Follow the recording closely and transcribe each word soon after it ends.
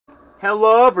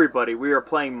Hello everybody, we are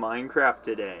playing Minecraft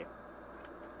today.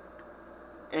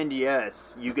 And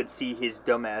yes, you could see his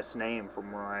dumbass name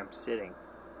from where I'm sitting.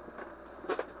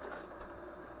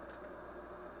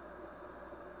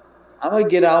 I'm gonna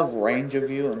get out of range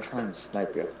of you and try and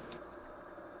snipe you.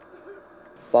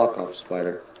 Fuck off,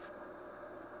 spider.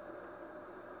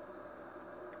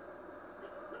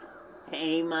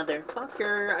 Hey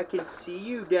motherfucker, I can see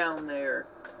you down there.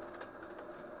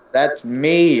 That's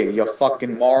me, you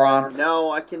fucking moron. No,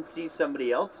 I can see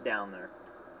somebody else down there.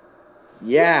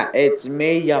 Yeah, it's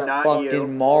me, you Not fucking you.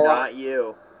 moron. Not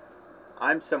you.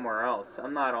 I'm somewhere else.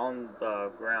 I'm not on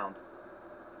the ground.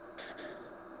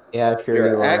 Yeah, sure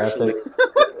You're you are. actually...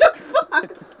 What the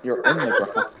fuck? You're in the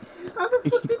ground. How the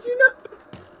fuck did you know?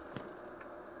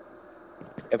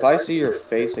 If I see your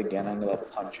face again, I'm gonna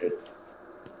punch it.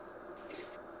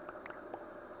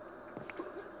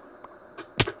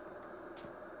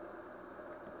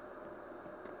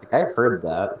 I heard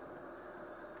that.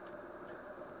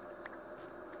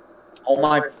 Oh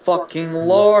my fucking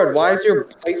lord, why does your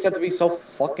place have to be so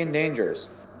fucking dangerous?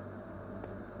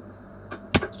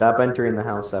 Stop entering the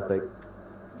house, Epic.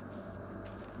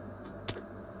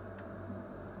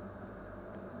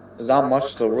 There's not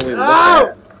much to really look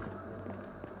Oh!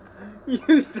 at.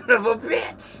 You son of a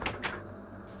bitch!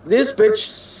 This bitch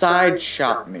side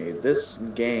shot me. This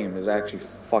game is actually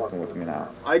fucking with me now.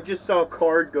 I just saw a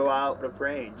card go out of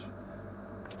range.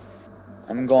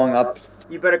 I'm going up.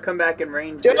 You better come back in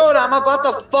range. Dude, I'm about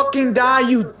to fucking die,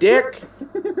 you dick!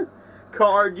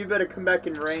 Card, you better come back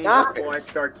in range Stop before it. I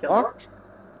start killing. Fuck.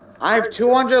 I have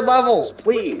 200 levels,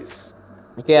 please.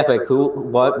 Okay, Epic,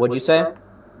 what'd you say?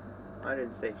 I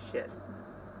didn't say shit.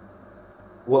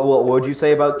 What'd you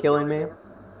say about killing me?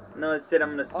 No, I said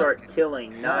I'm gonna start Okay.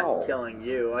 killing, not How? killing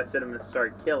you. I said I'm gonna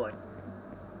start killing.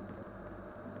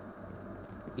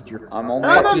 Eat your I'm only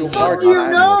How at the 2 fuck hearts do you and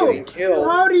I'm know? getting killed.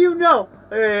 How do you know?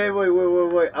 Hey, wait.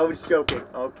 I was joking.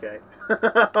 Okay.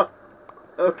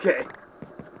 Okay.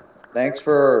 Thanks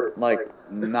for, like,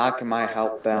 knocking my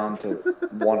health down to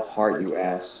 1 heart, you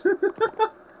ass.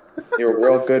 You're a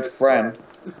real good friend.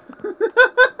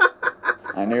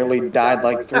 I nearly died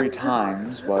like 3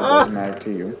 times, but it doesn't matter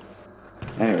to you.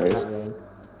 Anyways.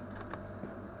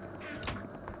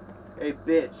 Hey,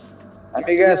 bitch. Let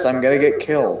me guess, I'm gonna get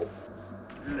killed.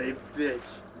 Hey, bitch.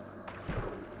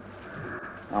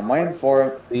 I'm waiting for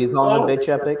it. Are you calling a bitch,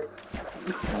 Epic?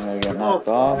 I'm gonna get knocked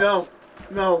off.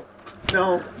 No.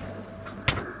 Stop.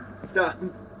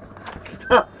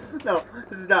 No.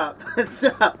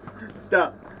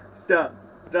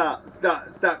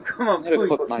 Stop. Come on, I'm gonna please.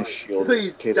 put my shield Please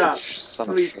in case stop. some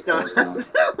Please shit stop. goes down.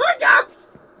 Oh my gosh!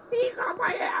 He's on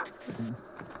my ass!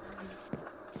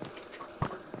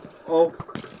 Oh.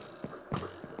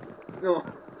 No.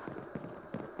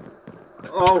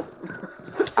 Oh.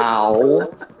 Ow.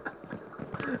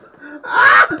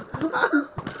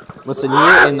 Listen,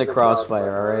 you're in the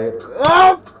crossfire, alright?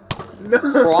 Oh! No.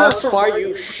 Crossfire,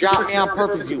 you shot me on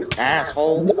purpose, you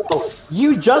asshole. No,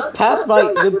 you just passed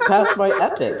my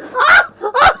Epic.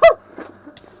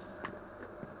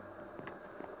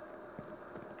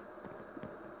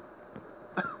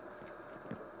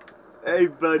 Hey,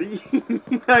 buddy.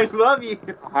 I love you.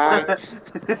 Hi.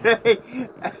 Hey.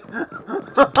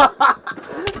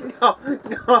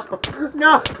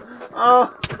 No.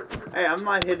 Oh. Hey, I'm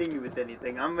not hitting you with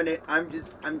anything. Hey.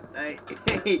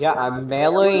 Yeah, I'm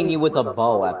meleeing you with a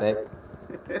bow, Epic.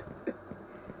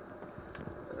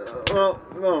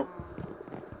 No.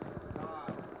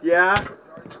 Yeah?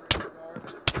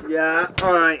 Yeah,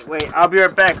 alright, wait, I'll be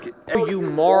right back. You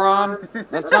moron.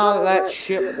 That's how that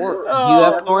shit works. Do you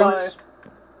have thorns?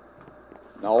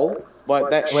 No, but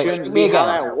that Wait, shouldn't shoot be me how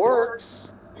again. that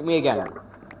works. Shoot me again.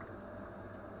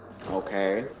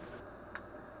 Okay.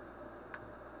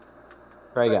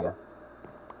 Try again.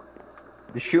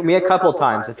 Just shoot me a couple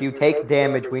times. If you take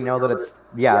damage, we know that it's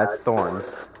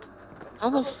thorns. How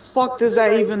the fuck does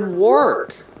that even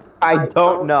work? I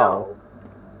don't know.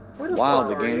 Wow,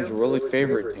 the game's really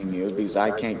favoriting you because I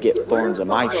can't get thorns in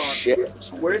my shit for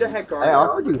some Where the reason. heck are I you?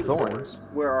 offered you thorns.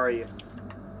 Where are you?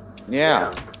 Yeah,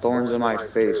 thorns in my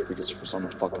face because for some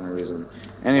fucking reason.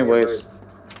 Anyways,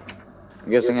 I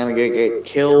guess I'm gonna get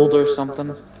killed or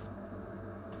something.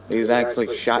 He's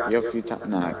actually shot you a few times.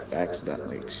 No,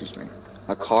 accidentally, excuse me.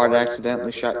 A card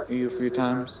accidentally shot you a few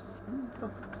times.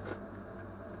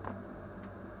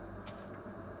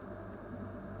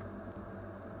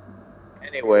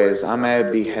 Anyways, I'm gonna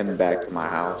be heading back to my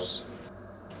house.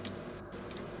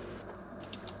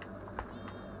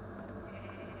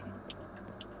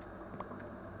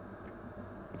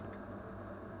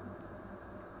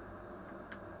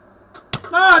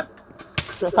 Ah!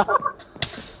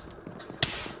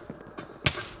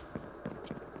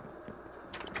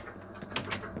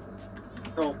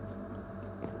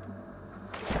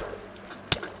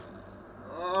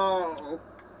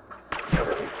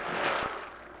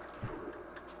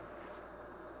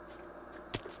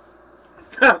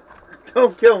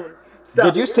 Don't kill me. Stop.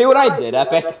 Did you see what I did,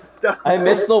 Epic? Stop. I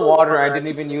missed the water. I didn't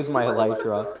even use my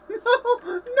elytra.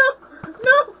 No.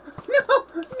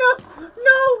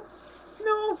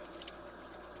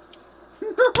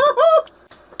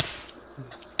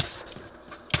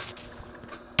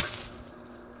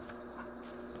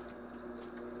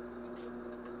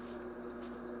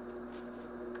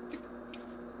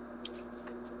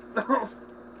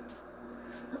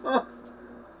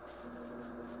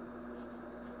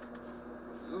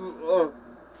 Oh.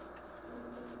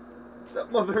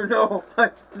 That mother, no.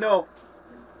 No.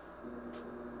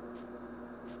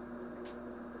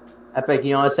 Epic,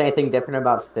 you want to say anything different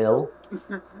about Phil?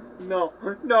 No.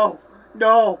 No.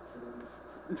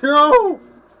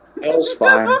 Phil's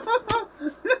fine. No.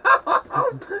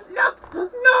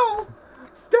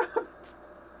 Stop.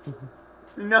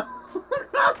 No.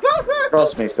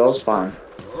 Trust me, Phil's fine.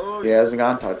 He hasn't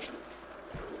gotten touched.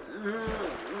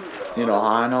 You know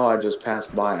how I know? I just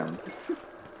passed by him.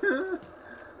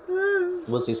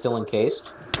 Was he still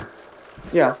encased?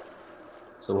 Yeah.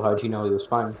 So how'd you know he was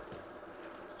fine?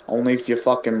 Only if you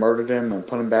fucking murdered him and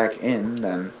put him back in,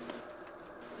 then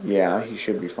yeah, he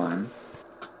should be fine.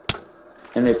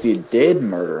 And if you did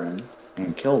murder him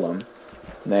and kill him,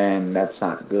 then that's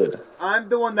not good. I'm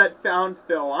the one that found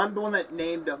Phil. I'm the one that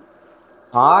named him.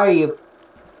 I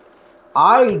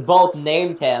both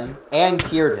named him and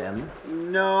cured him.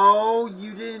 No,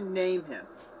 you didn't name him.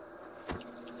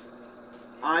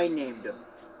 I named him.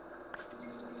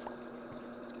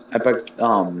 Epic,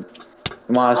 you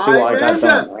wanna see what I got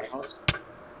done at my house?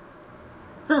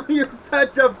 You're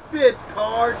such a bitch,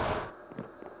 Card.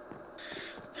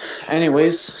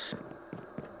 Anyways.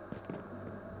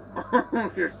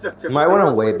 You're such a You might want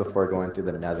to wait before going through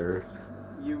the nether.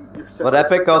 You're such Let a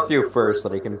Epic go through first so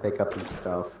that he can pick up his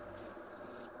stuff.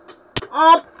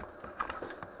 Up!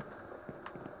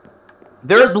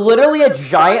 There's literally a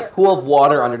giant pool of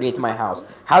water underneath my house.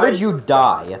 How did you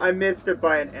die? I missed it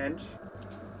by an inch.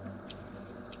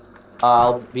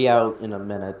 I'll be out in a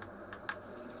minute.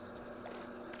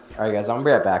 Alright guys, I'm gonna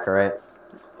be right back, alright?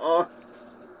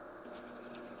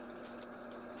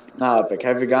 Nah, Epic,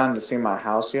 have you gotten to see my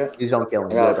house yet? Please don't kill me, I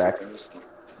go got a back. few things.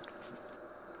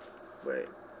 Wait.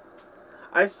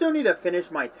 I still need to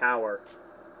finish my tower.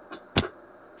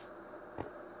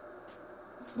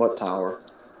 What tower?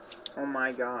 Oh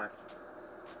my gosh.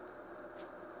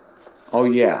 Oh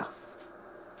yeah.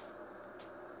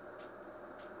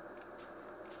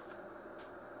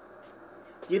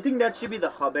 Do you think that should be the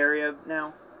hub area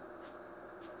now?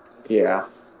 Yeah.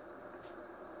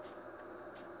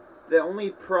 The only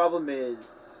problem is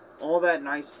all that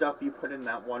nice stuff you put in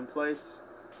that one place.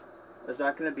 Is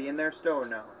that going to be in there still or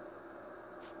no?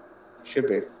 Should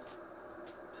be.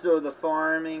 So the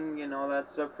farming and all that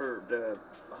stuff for the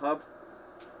hub?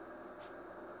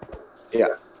 Yeah.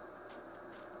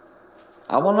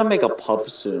 I want to make a pub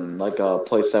soon, like a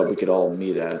place that we could all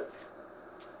meet at.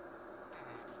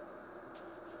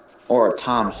 Or a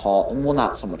town hall. Well,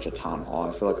 not so much a town hall.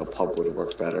 I feel like a pub would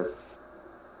work better.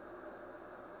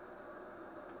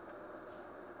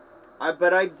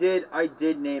 But I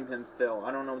did name him Phil.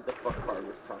 I don't know what the fuck Card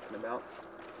was talking about.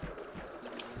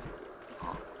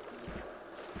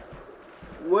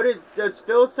 Does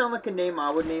Phil sound like a name I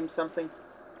would name something?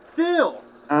 Phil!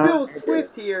 Phil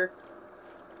Swift here!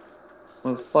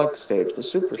 With flex tape, the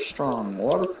super strong,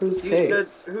 waterproof tape.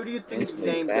 Who do you think It's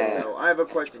named bad. him, though? I have a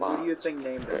question. Who do you think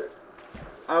named him?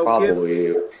 Probably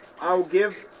you. I'll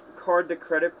give Card the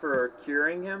credit for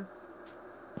curing him,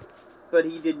 but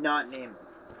he did not name him.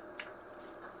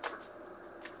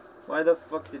 Why the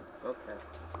fuck did... Okay.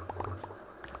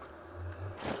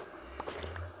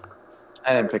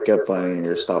 I didn't pick up on any of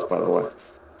your stuff, by the way.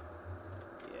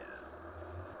 Yeah.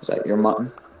 Is that your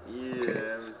mutton? Yeah, Okay.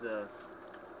 it was,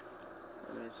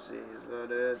 let me see, is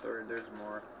that it? Or there's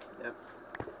more? Yep.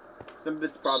 Some of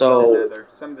it's probably in the nether.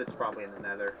 Some of it's probably in the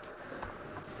nether.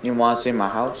 You want to see my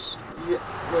house? Yeah,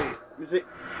 wait, is it...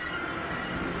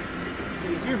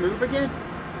 Did you move again?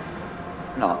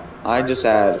 No, I just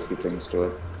added a few things to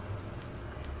it.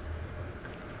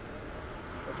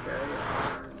 Okay,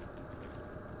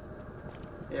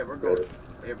 yeah, we're good.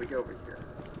 Yeah, we go over here.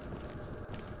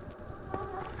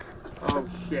 Oh,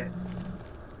 shit.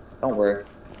 Don't worry,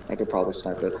 I could probably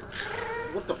snipe it.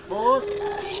 What the fuck?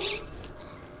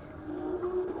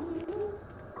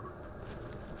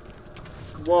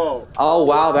 Whoa. Oh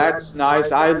wow, that's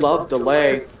nice. I love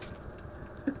delay.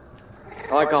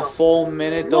 Like a full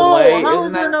minute delay. Whoa,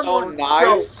 Isn't that so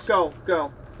nice? Go.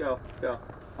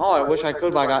 Oh, I wish I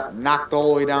could, but I got knocked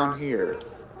all the way down here.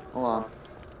 Hold on.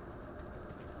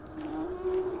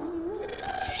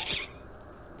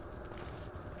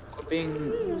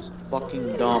 being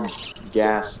fucking dumb.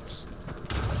 Ghasts.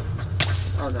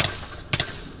 Oh no.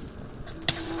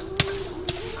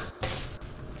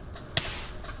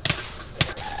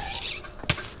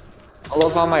 I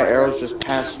love how my arrows just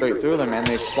pass straight through them and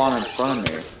they spawn in front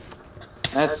of me.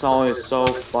 That's always so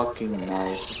fucking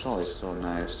nice. It's always so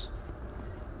nice.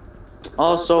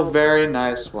 Also very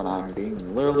nice when I'm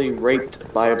being literally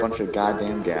raped by a bunch of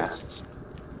goddamn ghasts.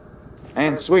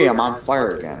 And sweet, I'm on fire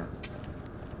again.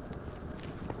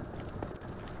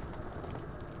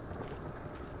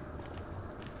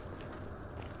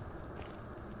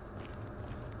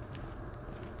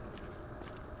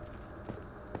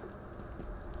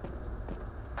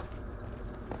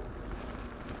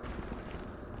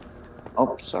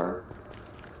 Oh, sorry.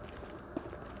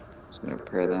 Just gonna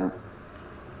repair that.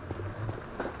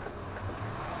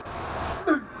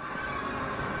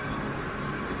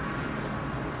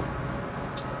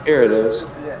 Here it is.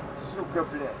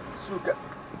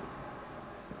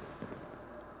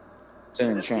 It's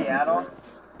an enchantment.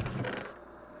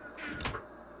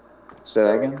 Say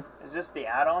that again? Is this the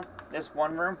add-on? This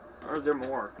one room? Or is there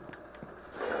more?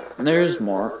 There's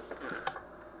more.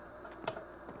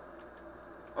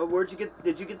 Oh,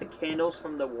 did you get the candles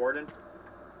from the warden?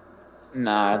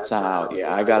 Nah, it's not out yet.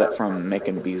 I got it from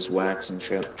making beeswax and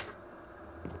shit.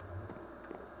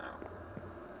 Oh.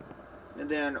 And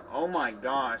then, oh my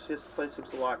gosh, this place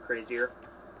looks a lot crazier.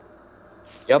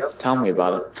 Yep, tell me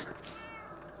about it.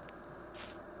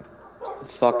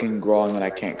 Fucking growing and I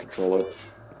can't control it.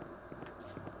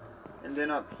 And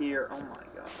then up here, oh my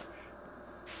gosh.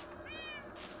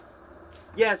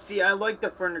 Yeah, see, I like the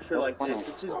furniture like this.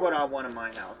 This is what I want in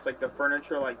my house. Like the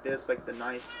furniture like this, like the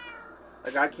nice...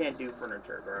 Like, I can't do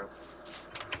furniture, bro.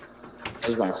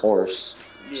 There's my horse.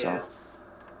 Yeah. So.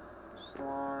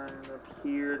 Slime up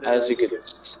here. As you could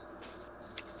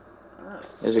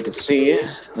see,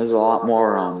 there's a lot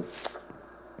more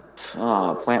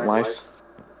plant life.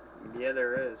 Yeah,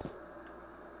 there is.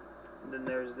 And then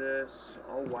there's this.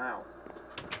 Oh wow.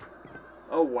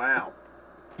 Oh wow.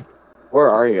 Where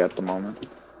are you at the moment?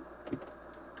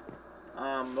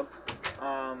 Look,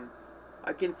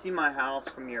 I can see my house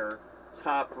from your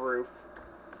top roof.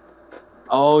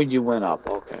 Oh, you went up.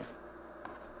 Okay.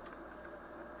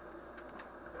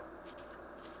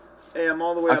 Hey, I'm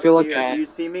all the way up feel here. like Do you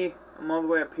see me? I'm all the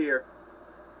way up here.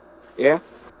 Yeah?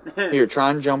 Here, try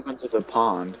and jump into the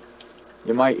pond.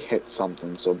 You might hit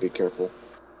something, so be careful.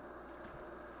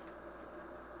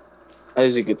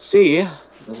 As you can see,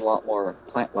 there's a lot more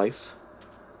plant life.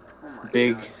 Oh my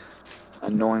Big, God.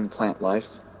 annoying plant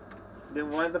life.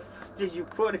 Then why the f did you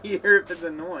put here if it's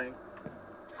annoying?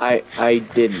 I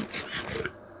didn't.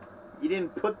 You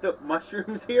didn't put the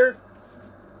mushrooms here?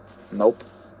 Nope.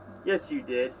 Yes, you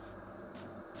did.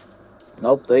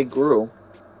 Nope, they grew.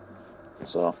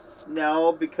 So.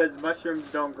 No, because mushrooms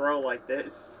don't grow like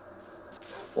this.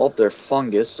 Well, they're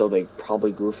fungus, so they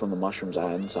probably grew from the mushrooms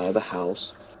inside of the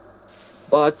house.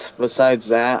 But, besides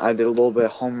that, I did a little bit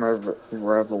of home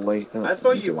revelation. I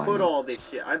thought you put all this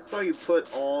shit. I thought you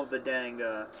put all the dang,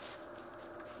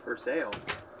 for sale.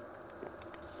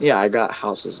 Yeah, I got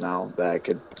houses now that I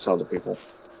could sell to people.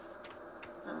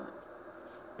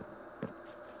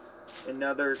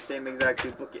 Another same exact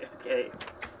duplicate. Okay.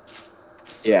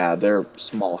 Yeah, they're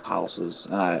small houses.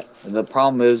 The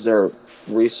problem is they're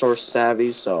resource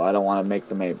savvy, so I don't want to make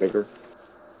them any bigger.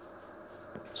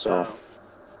 So.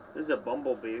 There's a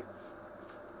bumblebee.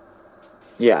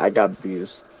 Yeah, I got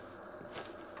bees.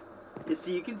 You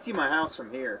see, you can see my house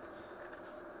from here.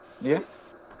 Yeah.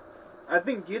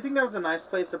 Do you think that was a nice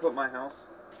place to put my house?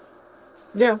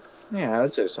 Yeah, I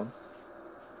would say so.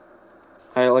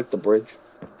 I like the bridge.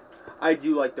 I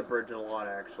do like the bridge a lot,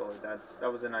 actually.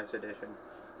 That was a nice addition.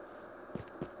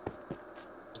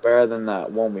 It's better than that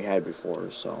one we had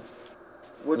before, so.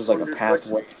 It was like a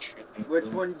pathway. Which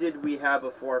one did we have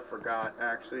before? I forgot,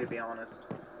 actually, to be honest.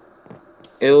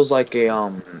 It was like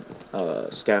a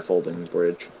scaffolding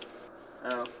bridge.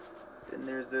 Oh. Then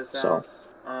there's this So.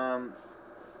 house.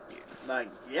 Like,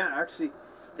 yeah, actually,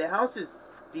 the house is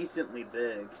decently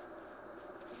big.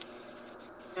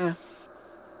 Yeah.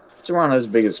 It's around as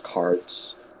big as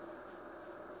Cards.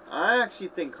 I actually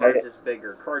think Cards is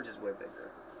bigger. Cards is way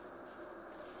bigger.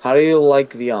 How do you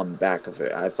like the back of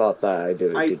it? I thought that I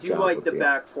did a good job. I do like the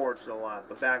back porch a lot.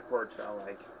 The back porch I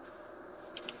like.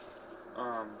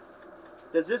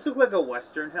 Does this look like a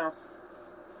Western house?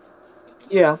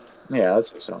 Yeah, I'd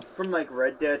say so. From like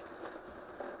Red Dead?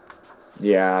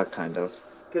 Yeah, kind of.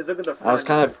 Because look at the front.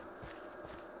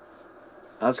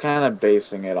 I was kind of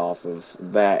basing it off of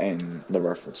that and the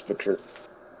reference picture.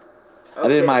 Okay. I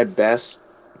did my best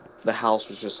the house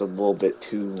was just a little bit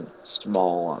too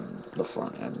small on the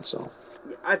front end, so.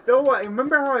 I feel like,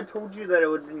 remember how I told you that it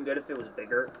would have been good if it was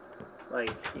bigger? Like,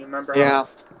 you remember how... Yeah.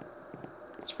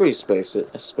 It's pretty spacious.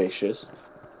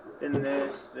 In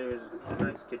this, there's a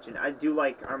nice kitchen. I do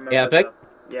like, I remember Yeah, Vic?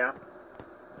 Yeah?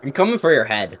 I'm coming for your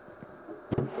head.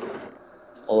 Well,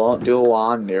 I don't do a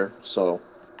lot on there, so.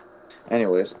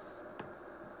 Anyways.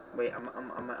 Wait, I'm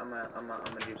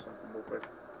gonna do something real quick.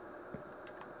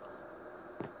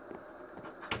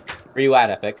 Where you at,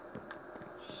 Epic?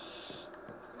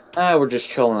 We're just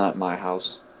chilling at my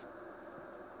house.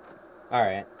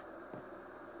 Alright.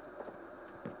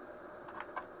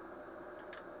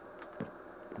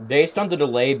 Based on the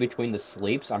delay between the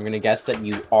sleeps, I'm gonna guess that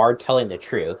you are telling the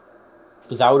truth.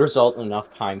 Because that would result in enough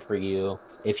time for you,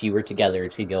 if you were together,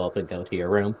 to go up and go to your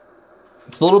room.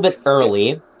 It's a little bit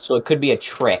early, so it could be a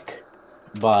trick.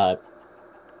 But,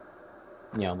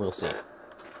 you know, we'll see.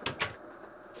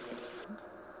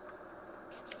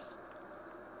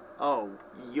 Oh,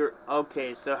 you're...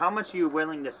 Okay, so how much are you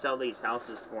willing to sell these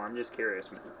houses for? I'm just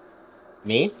curious, man.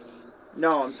 Me? No,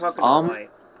 I'm talking to Light.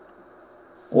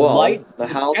 Well, Light, the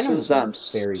houses I'm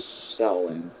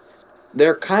selling,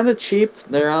 they're kind of cheap.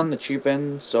 They're on the cheap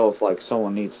end, so if, like,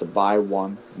 someone needs to buy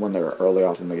one when they're early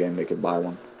off in the game, they could buy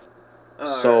one.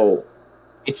 So...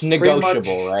 It's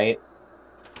negotiable, right?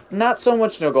 Not so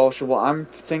much negotiable. I'm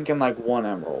thinking, like, 1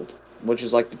 emerald, which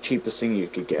is, like, the cheapest thing you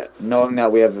could get. Knowing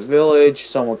that we have a village,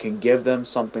 someone can give them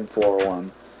something for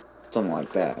one. Something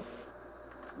like that.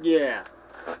 Yeah.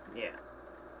 Yeah.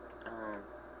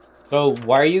 So,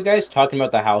 why are you guys talking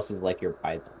about the houses like you're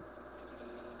by them?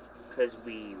 Because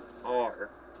we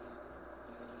are.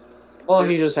 Well,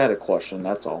 he just had a question,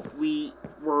 that's all. We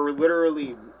were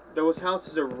literally... Those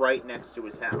houses are right next to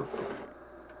his house.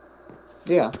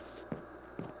 Yeah.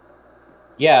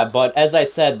 Yeah, but as I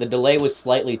said, the delay was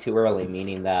slightly too early,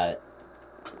 meaning that...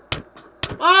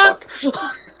 Ah!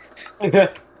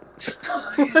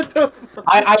 What the fuck?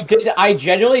 I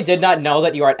genuinely did not know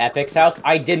that you were at Epic's house.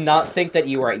 I did not think that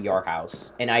you were at your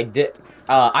house. And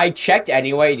I checked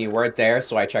anyway, and you weren't there,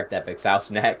 so I checked Epic's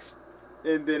house next.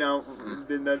 And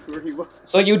then that's where he was.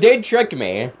 So you did trick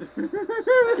me.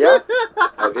 Yeah,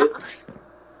 I did.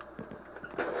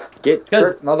 Get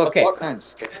tricked,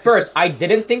 motherfuckers. Okay. First, I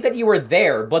didn't think that you were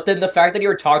there, but then the fact that you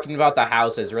were talking about the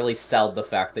houses really sold the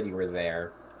fact that you were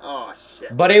there. Oh,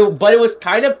 shit. But it was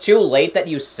kind of too late that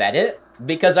you said it,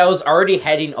 because I was already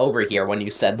heading over here when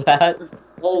you said that.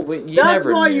 Well, you That's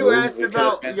never why knew. you asked We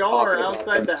about could've been y'all are talking about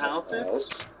outside the something houses?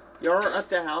 else. Y'all are at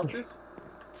the houses?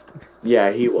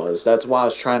 Yeah, he was. That's why I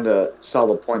was trying to sell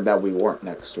the point that we weren't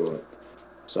next to it.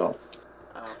 So.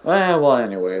 Oh. Well,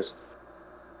 anyways.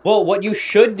 Well, what you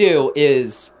should do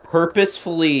is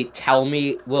purposefully tell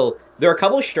me... Well, there are a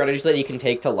couple of strategies that you can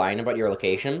take to lie about your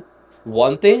location.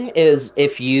 One thing is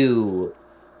if you...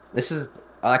 This is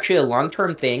actually a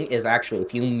long-term thing, is actually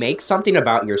if you make something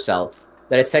about yourself,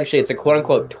 that essentially it's a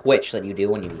quote-unquote twitch that you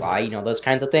do when you lie, you know, those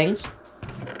kinds of things.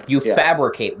 You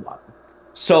fabricate one.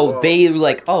 So they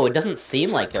like, oh, it doesn't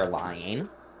seem like they're lying.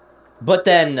 But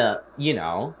then, you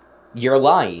know, you're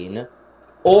lying.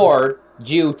 Or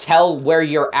you tell where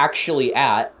you're actually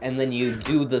at, and then you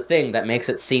do the thing that makes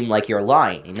it seem like you're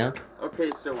lying.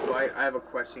 Okay, so I have a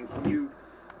question. Do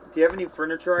you have any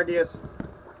furniture ideas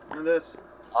for this?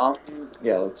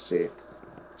 Yeah, let's see.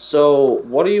 So,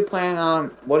 what are you planning on,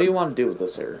 what do you want to do with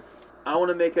this area? I want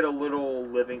to make it a little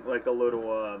living, like a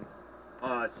little,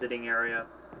 sitting area.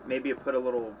 Maybe put a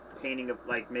little painting of,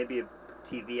 like, maybe a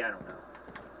TV, I don't know.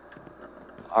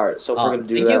 Alright, so if we're gonna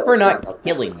do thank that... you for not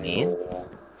killing me.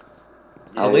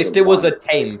 At least it was a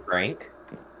tame prank.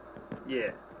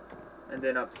 Yeah. And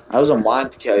then I wasn't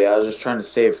wanting to kill you, I was just trying to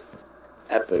save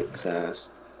Epic's ass.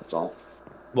 That's all.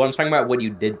 Well, I'm talking about what you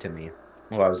did to me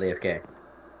while I was AFK.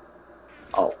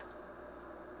 Oh.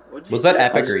 Was that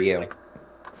Epic or you?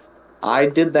 I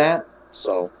did that,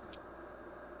 so...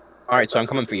 Alright, so I'm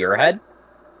coming for your head?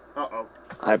 Uh-oh.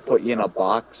 I put you in a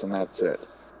box, and that's it.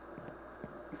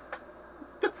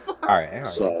 Alright.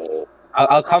 So...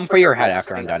 I'll come for your head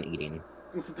after I'm done eating.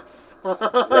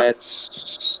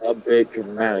 That's a bit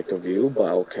dramatic of you,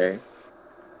 but okay.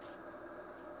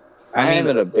 I am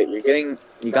a bit.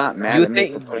 You got mad at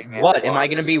me for putting me in what? a Am I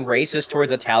box. gonna be racist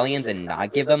towards Italians and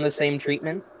not give them the same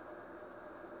treatment?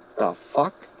 The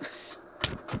fuck?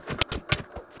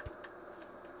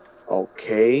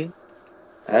 Okay.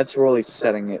 That's really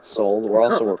setting it sold. We're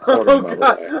also recording, by the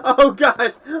way. Oh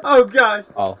gosh! Oh gosh!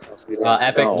 Oh,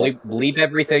 Epic, bleep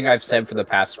everything I've said for the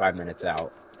past 5 minutes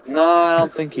out. No, I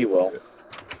don't think he will.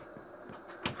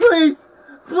 Please!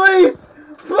 Please!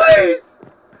 Please!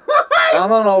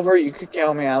 Come on over, you could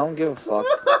kill me, I don't give a fuck.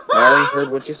 I already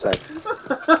heard what you said.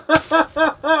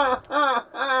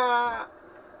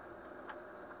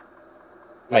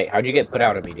 Wait, how'd you get put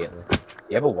out immediately?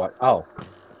 You have a what? Oh.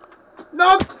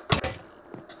 No!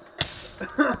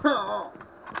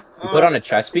 You put on a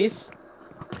chess piece?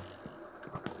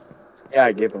 Yeah,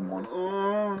 I gave him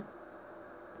one.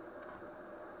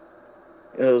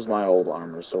 It was my old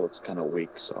armor, so it's kind of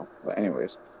weak, so. But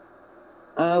anyways.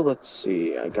 Let's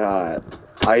see, I got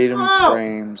item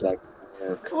frames that can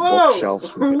work,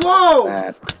 bookshelves we can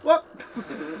that. What?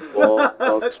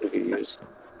 Books we can use.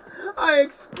 I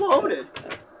exploded!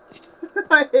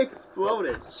 I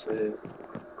exploded!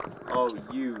 Oh,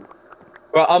 you.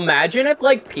 Well, imagine if,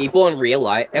 like, people in real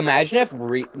life... Imagine if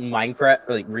Minecraft...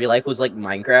 Like, real life was like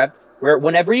Minecraft, where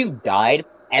whenever you died,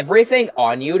 everything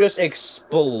on you just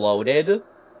exploded.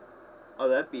 Oh,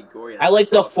 that'd be gory. I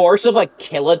like the force of a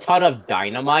kiloton of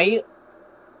dynamite.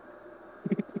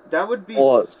 That would be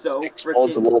so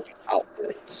explodes freaking... a little bit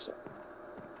outwards.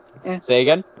 Yeah. Say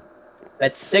again?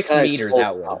 That's 6 meters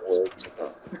outwards.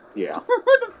 Yeah.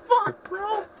 What the fuck,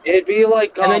 bro? It'd be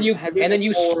like and then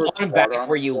you spawn back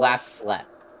where you last slept.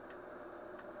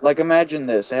 Like, imagine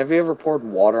this. Have you ever poured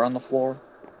water on the floor?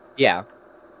 Yeah.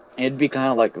 It'd be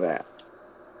kind of like that.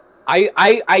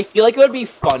 I feel like it would be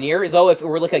funnier, though, if it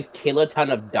were like a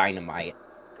kiloton of dynamite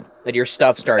that your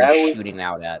stuff started shooting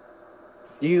out at.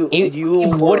 It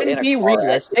wouldn't be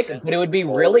realistic, but it would be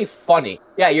really funny.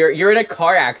 Yeah, you're in a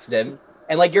car accident,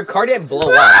 and, like, your car didn't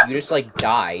blow up. You just, like,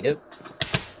 died.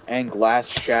 And glass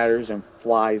shatters and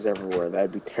flies everywhere.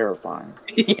 That'd be terrifying.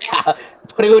 Yeah,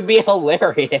 but it would be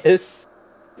hilarious.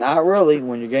 Not really,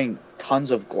 when you're getting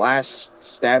tons of glass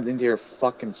stabbed into your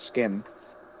fucking skin.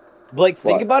 Like,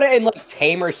 think about it in, like,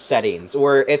 tamer settings,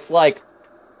 where it's like,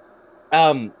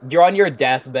 you're on your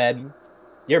deathbed,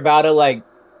 you're about to, like,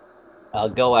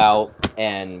 go out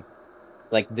and,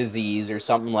 like, disease or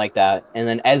something like that, and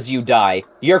then as you die,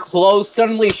 your clothes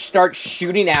suddenly start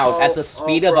shooting out at the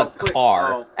speed of a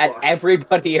car at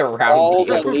everybody around you. All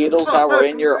the needles that were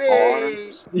in your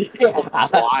arms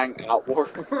flying outward.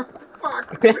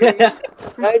 Fuck me.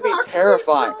 That'd be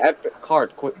terrifying. Epic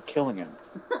card, quit killing him.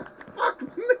 Fuck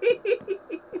me.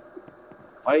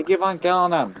 Why do you keep on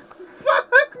killing him?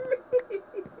 Fuck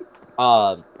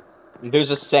me. There's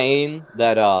a saying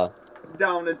that,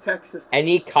 down in Texas.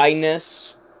 any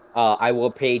kindness, I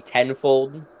will pay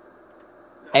tenfold.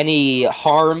 Any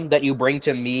harm that you bring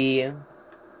to me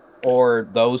or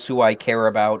those who I care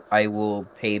about, I will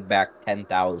pay back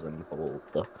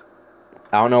 10,000-fold.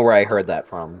 I don't know where I heard that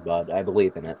from, but I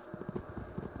believe in it.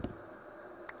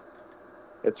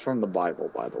 It's from the Bible,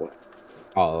 by the way.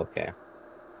 Oh, okay.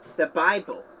 The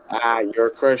Bible. Ah, you're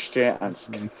a Christian. I'm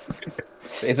just kidding.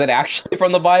 Is it actually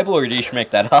from the Bible, or did you make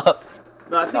that up?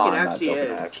 No, I think it actually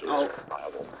is. Actually, it's from the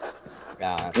Bible.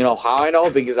 God. You know how I know?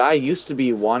 Because I used to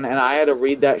be one, and I had to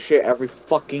read that shit every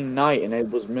fucking night, and it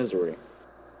was misery.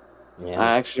 Yeah.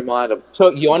 I actually might have.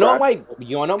 So you wanna know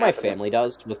what my family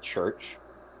does with church?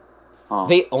 Huh.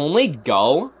 They only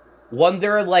go when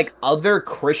there are, like, other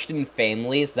Christian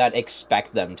families that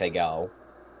expect them to go.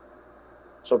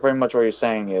 So pretty much what you're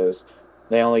saying is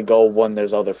they only go when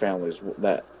there's other families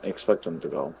that expect them to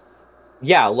go.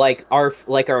 Yeah, like our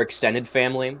extended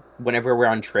family, whenever we're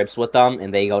on trips with them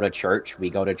and they go to church, we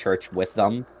go to church with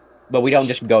them. But we don't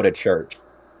just go to church.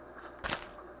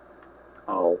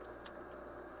 Oh.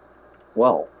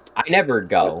 Well. I never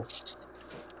go.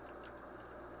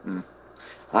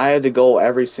 I had to go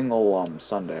every single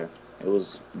Sunday. It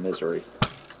was misery.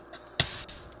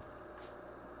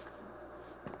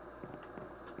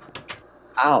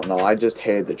 I don't know, I just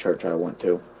hated the church I went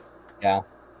to. Yeah.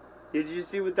 Did you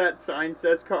see what that sign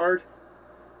says, Card?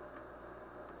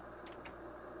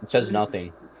 It says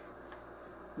nothing.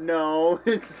 No,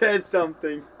 it says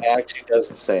something. It actually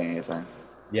doesn't say anything.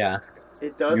 Yeah.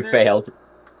 It doesn't? You failed.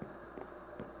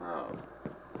 Oh.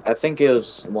 I think it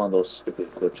was one of those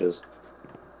stupid glitches.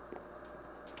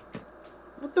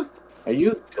 What the Are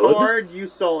you good? Card, you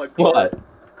saw it. Card. What?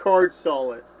 Card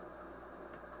saw it.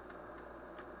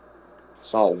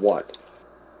 Saw what?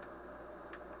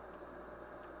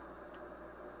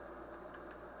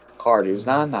 Card, he's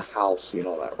not in the house, you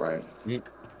know that, right? Yeah,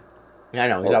 I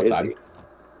know, he's outside. Is he?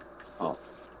 Oh.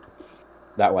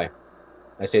 That way.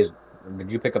 I say, did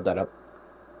you pick up that up?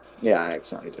 Yeah, I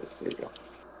accidentally did. Here you go.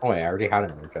 Oh, wait, I already had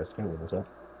it in my chest. What's up?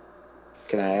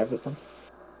 Can I have it then?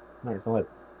 No, go ahead.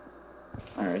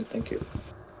 Alright, thank you.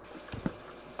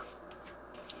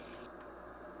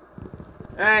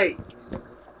 Hey!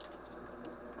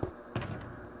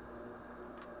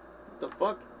 What the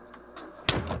fuck?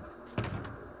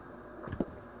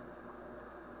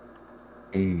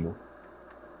 Mm.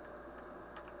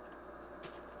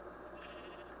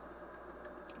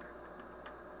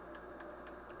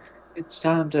 It's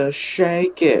time to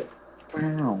shake it.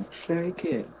 Wow, shake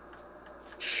it.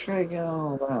 Shake it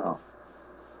all out.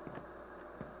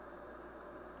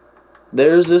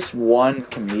 There's this one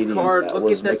comedian Card, that look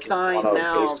was at the making fun sign of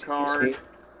now, AC/DC.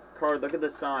 Card, look at the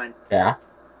sign. Yeah.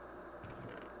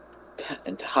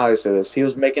 And how do I say this? He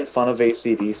was making fun of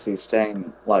AC/DC,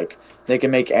 saying, like, they can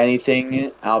make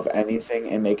anything out of anything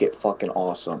and make it fucking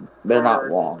awesome. They're not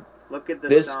Card, wrong. look at the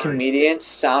This sign. comedian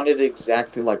sounded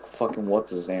exactly like fucking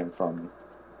what's his name from...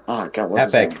 Ah, God,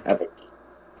 what's Epic. his name? Epic.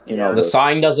 You Yeah. know The this.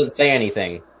 sign doesn't say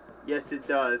anything. Yes, it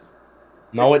does.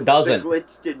 No, it doesn't. The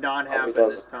glitch did not Oh, it happen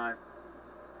doesn't. this time.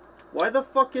 Why the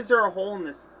fuck is there a hole in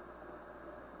this?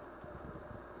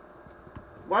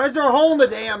 Why is there a hole in the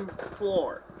damn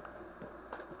floor?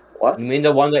 What? You mean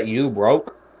the one that you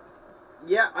broke?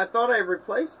 Yeah, I thought I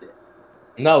replaced it.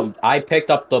 No, I picked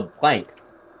up the plank.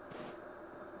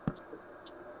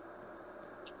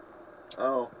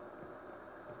 Oh.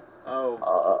 Oh.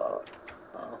 Uh,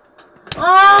 Oh.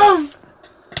 Oh!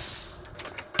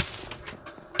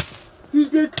 He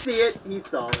did see it. He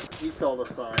saw it. He saw the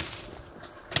sign.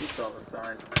 He saw the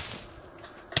sign.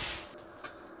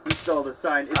 He saw the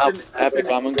sign. Epic,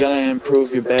 I'm gonna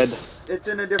improve your bed. It's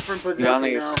in a different position You got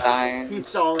any now. signs? He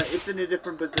saw it. It's in a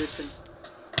different position.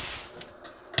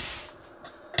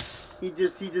 He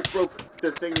just broke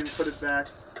the thing and put it back.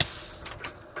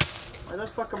 Why the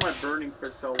fuck am I burning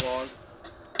for so long?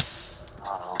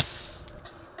 Oh.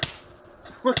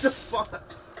 What the fuck?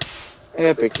 Hey,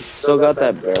 Epic, you still got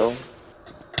that barrel?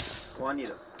 Well, I need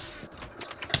a...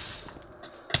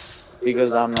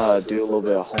 Because I'm gonna do a little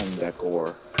bit of home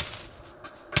decor.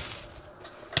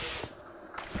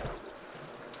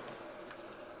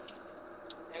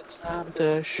 It's time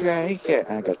to shake it.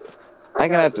 I'm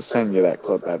gonna have to send you that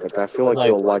clip, Epic. I feel like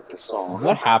you'll like the song.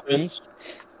 What happens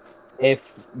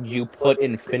if you put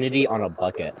infinity on a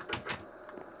bucket?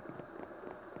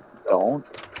 Don't.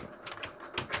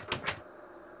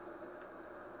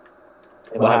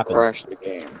 It What might happens? crash the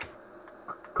game.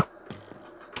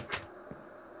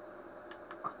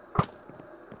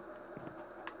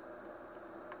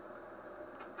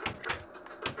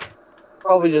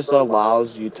 Probably just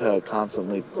allows you to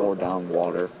constantly pour down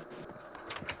water.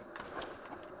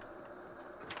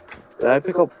 Did I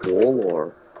pick up wool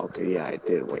or... Okay, yeah, I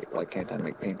did. Wait, why can't I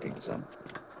make paintings then?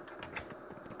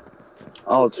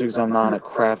 Oh, it's because I'm not on a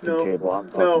crafting table. I'm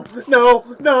fucking... No.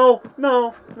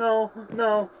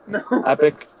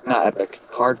 Epic? Not Epic.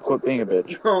 Card, quit being a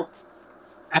bitch. No.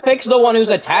 Epic's the one who's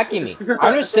attacking me.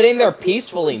 I'm just sitting there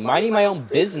peacefully, minding my own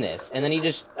business, and then he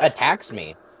just attacks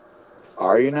me.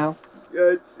 Are you now?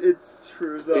 Yeah, it's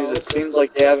true though. Because it seems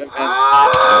like you haven't been...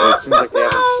 It seems like you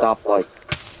haven't stopped, like,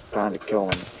 trying to kill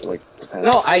him for, like, the past...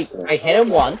 No, I hit him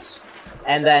once,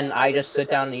 and then I just sit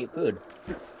down and eat food.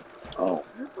 Oh.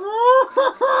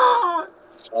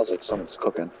 Smells like someone's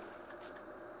cooking.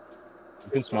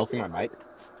 You can smell through my mic.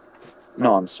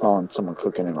 No, I'm smelling someone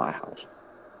cooking in my house.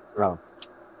 Bro.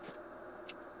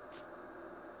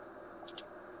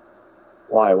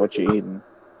 Why? What you eating?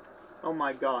 Oh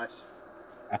my gosh.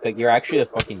 Epic, you're actually a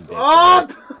fucking bitch. Oh!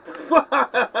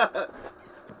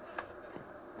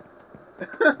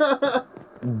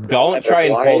 Don't Epic, try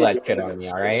and why pull are you that shit doing on me,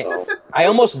 this to alright? yourself? I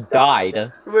almost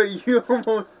died. Wait, you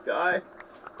almost died?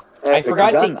 Epic,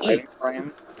 forgot you got to an eat. item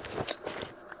frame?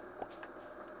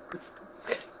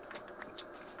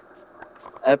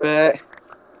 Epic.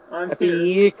 I'm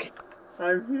here. Epic.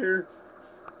 I'm here.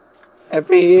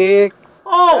 Epic.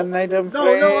 Oh! An item No,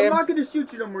 frame. I'm not gonna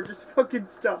shoot you no more. Just fucking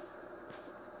stop.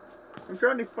 I'm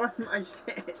trying to find my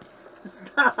shit.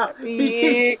 Stop.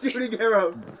 He keeps shooting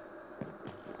arrows.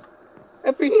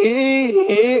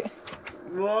 Epic.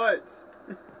 What?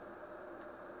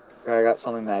 I got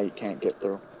something that you can't get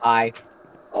through. I.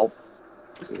 Oh.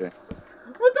 Excuse me.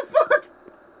 What the fuck?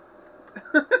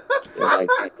 Yeah, I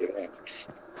can't get in.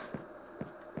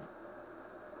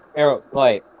 Arrow,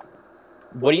 wait.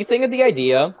 What do you think of the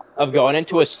idea of going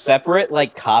into a separate,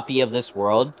 like, copy of this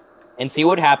world and see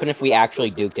what would happen if we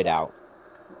actually duked it out?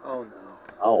 Oh no.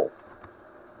 Oh.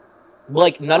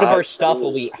 Like, none of our stuff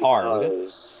will be harmed.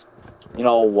 Because, you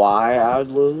know why I would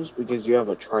lose? Because you have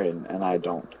a trident and I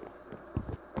don't.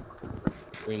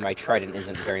 I mean, my trident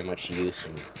isn't very much use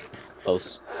in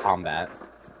close combat.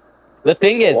 The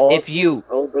thing is, Well, if you...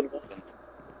 Oh, good weapon.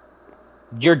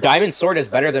 Your diamond sword is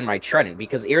better than my trident,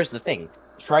 because here's the thing.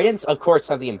 Tridents, of course,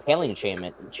 have the impaling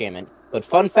enchantment, but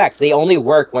fun fact, they only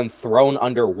work when thrown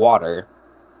underwater.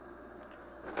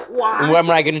 What? And what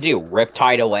am I going to do?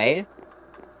 Riptide away?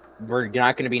 We're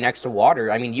not going to be next to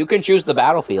water. I mean, you can choose the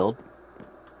battlefield.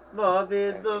 Love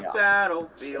is the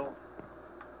battlefield.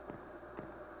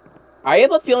 I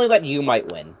have a feeling that you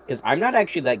might win, because I'm not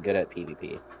actually that good at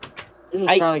PvP. You're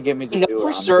just trying to get me to know do it.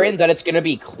 for certain that it's going to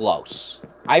be close.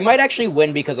 I might actually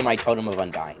win because of my Totem of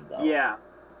Undying, though. Yeah.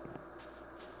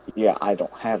 Yeah, I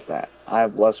don't have that. I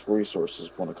have less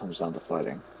resources when it comes down to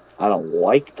fighting. I don't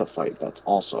like to fight, that's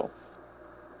also.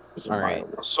 Alright,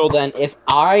 so then if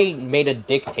I made a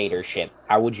dictatorship,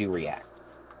 how would you react?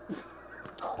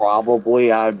 Probably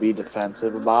I'd be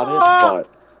defensive about it, but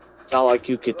it's not like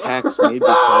you could tax me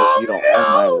because you don't own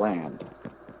my land.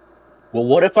 Well,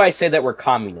 what if I say that we're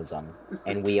communism,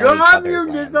 and we own each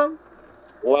other's land?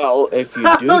 Well, if you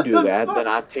do that, then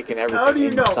I'm taking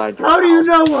everything inside your house. How do you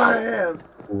know where I am?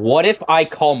 What if I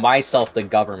call myself the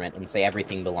government and say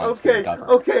everything belongs to the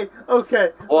government?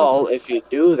 Okay. Well, if you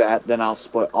do that, then I'll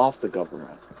split off the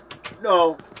government.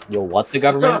 No. You'll what the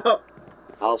government? Stop.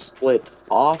 I'll split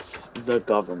off the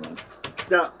government.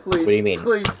 Stop, please. What do you mean?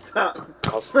 Please stop.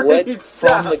 I'll split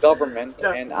from the government,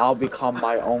 and I'll become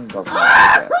my own government.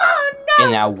 I guess.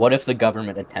 And now, what if the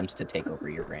government attempts to take over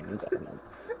your brand new government?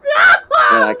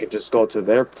 Then I could just go to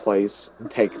their place,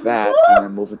 and take that, and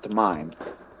then move it to mine.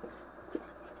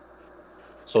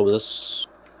 So this...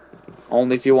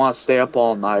 Only if you want to stay up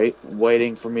all night,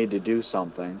 waiting for me to do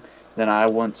something, then I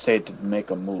wouldn't say to make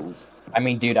a move. I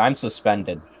mean, dude, I'm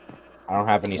suspended. I don't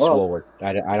have any schoolwork.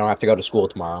 I don't have to go to school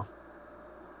tomorrow.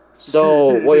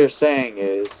 So, what you're saying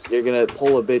is, you're gonna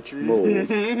pull a bitch move,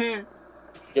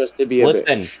 just to be a bitch.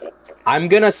 Listen, I'm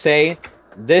gonna say,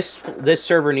 this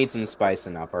server needs some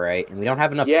spicing up, alright? And we don't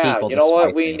have enough people to spice it. Yeah, you know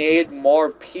what? We need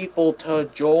more people to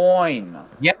join.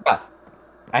 Yeah.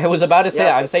 I was about to say,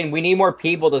 I'm saying we need more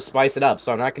people to spice it up,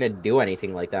 so I'm not gonna do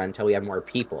anything like that until we have more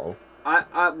people.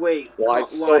 Wait. Well,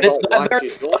 it's not very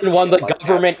fun when the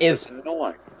government is...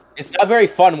 annoying. It's not very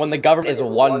fun when the government is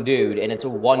one dude, and it's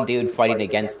one dude fighting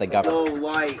against the government. Oh,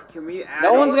 like, can we add...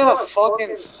 No one's gonna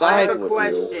fucking side with you. I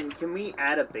have a question. Can we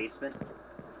add a basement?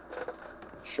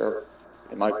 Sure.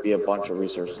 It might be a bunch of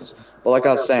resources. But like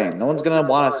I was saying, no one's gonna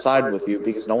want to side with you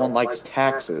because no one likes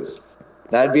taxes.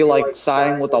 That'd be like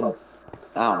siding with a...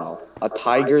 I don't know, a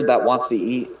tiger that wants to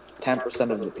eat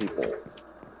 10% of the people.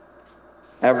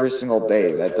 Every single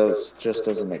day. That just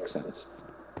doesn't make sense.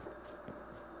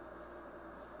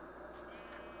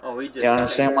 You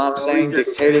understand what I'm saying?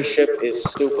 Dictatorship is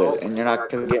stupid, and you're not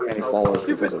going to get many followers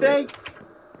because of it.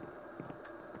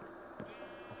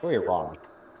 Well, you're wrong.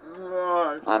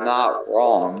 I'm not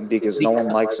wrong, because no one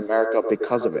likes America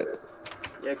because of it.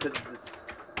 Yeah, because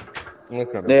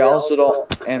they also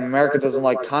don't, and America doesn't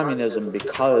like communism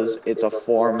because it's a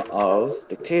form of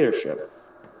dictatorship.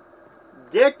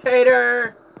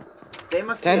 Dictator! They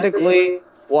must technically,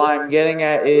 what I'm getting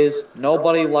at is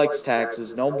nobody likes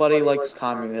taxes, nobody likes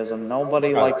communism,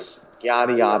 nobody likes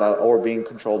yada yada or being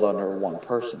controlled under one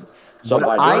person. So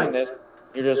by doing this,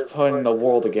 you're just putting the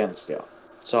world against you.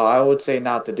 So I would say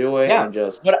not to do it and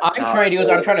just... What I'm trying to do is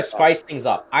I'm trying to spice things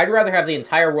up. I'd rather have the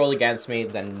entire world against me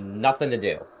than nothing to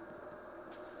do.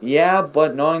 Yeah,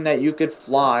 but knowing that you could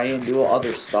fly and do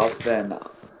other stuff, then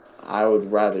I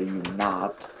would rather you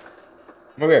not.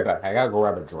 I'll be right back. I gotta go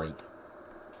grab a drink.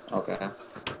 Okay.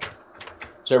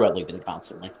 Sorry about leaving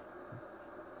constantly.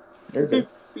 You're good.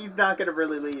 He's not gonna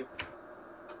really leave.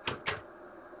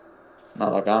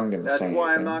 Not like I'm gonna say anything. That's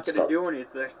why I'm not gonna do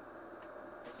anything.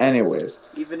 Anyways.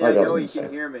 Even though I know you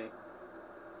can hear me.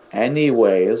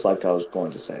 Anyways, like I was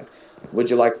going to say.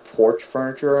 Would you like porch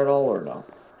furniture at all, or no?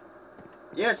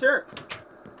 Yeah, sure.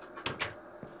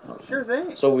 Okay. Sure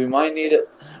thing. So we might need it.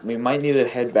 We might need to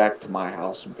head back to my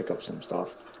house and pick up some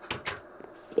stuff.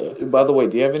 By the way,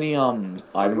 do you have any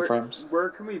item frames? Where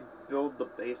can we build the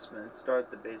basement? Start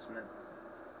the basement.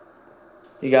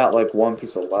 You got like one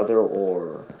piece of leather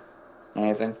or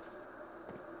anything?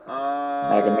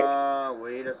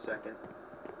 Wait a second.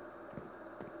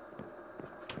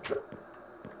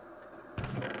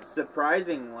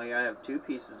 Surprisingly, I have 2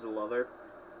 pieces of leather.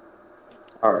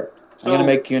 Alright. I'm gonna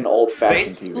make you an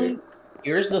old-fashioned TV.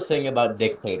 Here's the thing about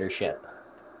dictatorship.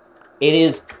 It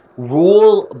is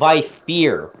rule by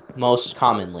fear, most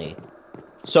commonly.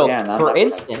 So, for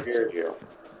instance,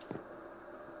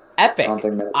 Epic,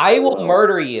 I will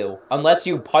murder you unless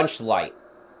you punch light.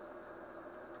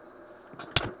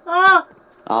 Ah!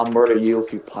 I'll murder you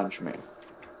if you punch me.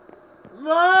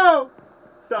 No!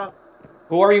 Stop.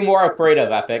 Who are you more afraid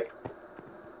of, Epic?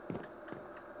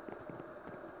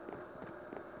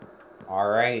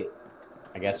 Alright.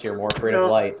 I guess you're more afraid of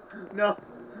light. No.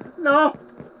 No!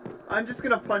 I'm just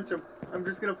gonna punch him. I'm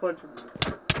just gonna punch him.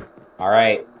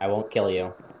 Alright, I won't kill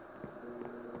you.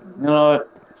 You know what?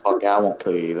 Fuck yeah, I won't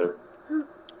kill you either.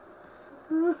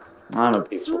 I'm a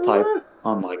peaceful type.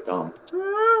 Unlike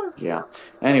yeah.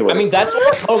 Anyways. I mean, that's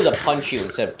why I told him to punch you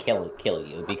instead of kill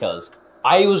you, because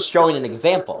I was showing an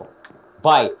example.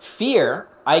 By fear,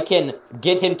 I can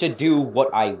get him to do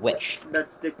what I wish.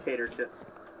 That's dictatorship.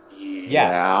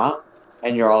 Yeah.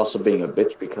 And you're also being a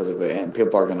bitch because of it, and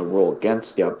people are going to rule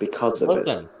against you because of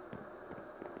it.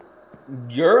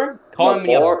 You're calling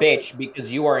me a bitch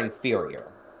because you are inferior.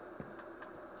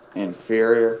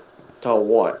 Inferior? To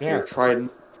what? Yeah. Your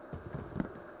trident?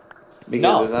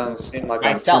 Because it doesn't seem like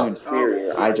I'm too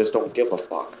inferior. I just don't give a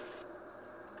fuck.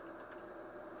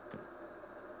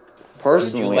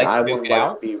 Personally, I would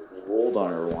like to be ruled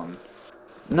under one.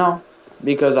 No,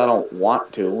 because I don't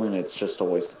want to, and it's just a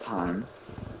waste of time.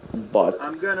 But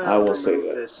I will say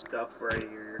this stuff right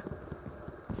here.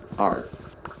 Alright.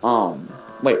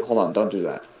 Wait, hold on, don't do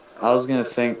that. I was gonna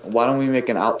think, why don't we make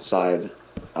an outside,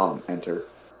 enter?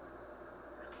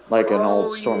 Like an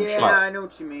old storm ship. Yeah, I know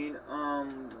what you mean.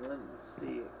 Let's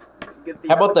see. Get the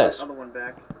How about this? Other one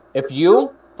back. If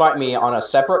you fight me on a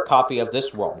separate copy of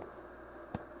this world,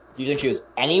 you can choose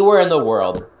anywhere in the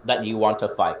world that you want to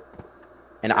fight,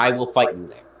 and I will fight you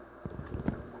there.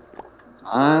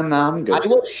 No, I'm good. I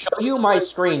will show you my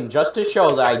screen just to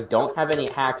show that I don't have any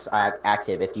hacks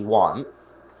active if you want.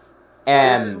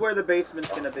 And this is where the basement's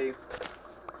gonna be.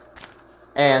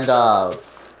 And,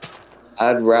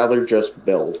 I'd rather just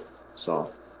build, so.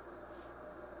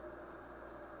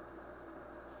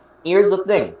 Here's the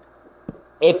thing.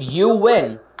 If you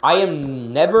win, I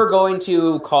am never going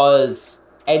to cause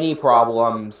any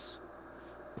problems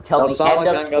till the end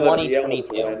of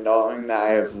 2022. Knowing that I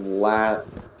have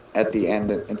at the end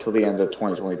until the end of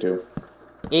 2022.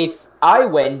 If I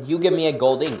win, you give me a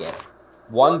gold ingot.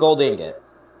 1 gold ingot.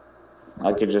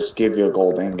 I could just give you a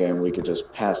gold ingot and we could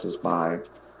just pass this by.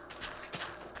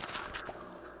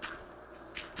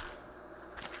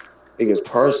 Because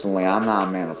personally, I'm not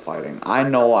a man of fighting. I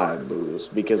know I'd lose.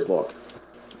 Because look,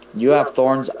 you have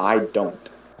thorns, I don't.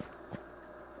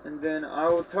 And then I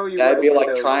will tell you. That'd be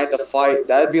like trying to fight.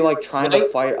 That'd be like trying to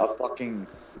fight a fucking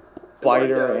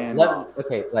fighter and.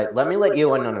 Okay, let me let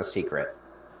you in on a secret.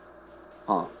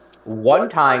 Huh. One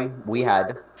time we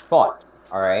had fought.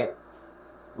 All right.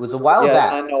 It was a while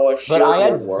back. I know but I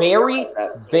had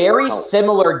very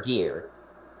similar gear.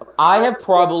 I had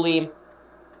thorns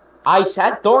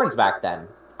back then.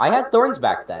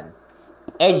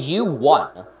 And you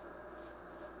won.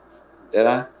 Did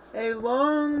I? A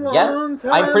long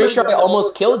time. I'm pretty sure I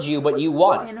almost killed you, but you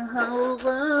won. In a whole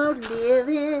world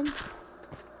living.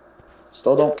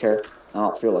 Still don't care. I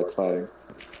don't feel like fighting.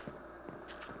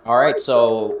 Alright,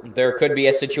 so there could be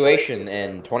a situation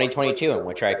in 2022 in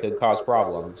which I could cause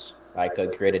problems. I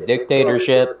could create a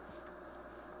dictatorship.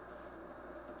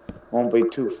 Won't be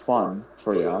too fun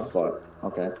for you, but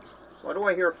okay. Why do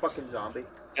I hear a fucking zombie?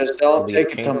 Just don't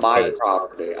take it to my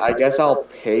property. I guess I'll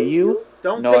pay you.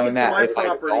 Don't take it to my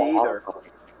property either.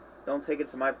 Don't take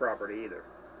it to my property either.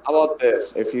 How about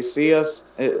this? If you see us,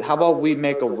 how about we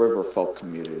make a riverfolk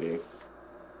community?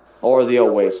 Or the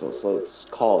Oasis. Let's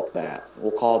call it that. We'll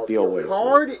call it the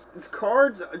Oasis.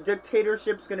 Card's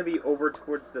dictatorship's gonna be over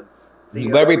towards the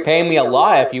you better be paying me a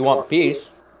lot if you want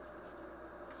peace.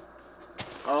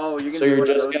 Oh, you're gonna. So you're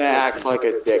just gonna act like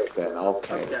a dick then?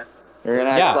 Okay. You're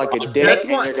gonna act like a dick,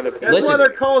 and you're gonna. That's why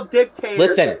they're called dictators.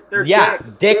 Listen, they're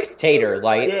dicks. Dictator,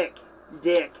 like.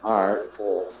 Dick. All right,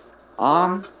 cool.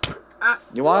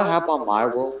 You want to hop on my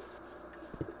world?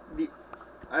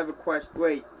 I have a question.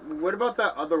 Wait, what about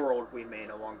that other world we made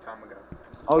a long time ago?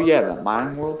 Oh yeah, that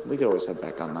mining world. We could always head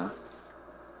back on that.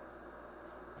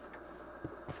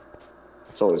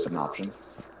 It's always an option.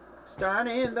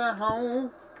 Starting the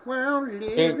whole world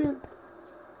living.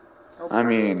 Okay. I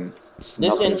mean,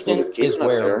 this instance is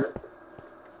where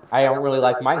I don't really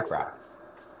like Minecraft.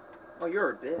 Oh,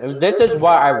 you're a bitch. This is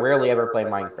why I rarely ever play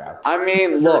Minecraft. I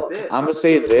mean, look, I'm gonna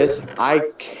say this. I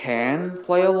can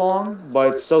play along,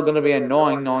 but it's still gonna be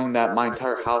annoying knowing that my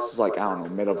entire house is like, I don't know,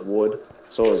 made of wood.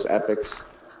 So is Epic's.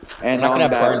 And I'm not gonna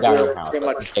burn down your house. Pretty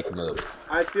much dick move.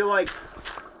 I feel like...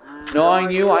 knowing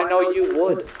you, I know you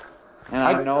would. And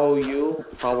I know you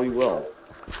probably will.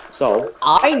 So...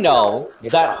 I know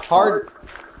that hard...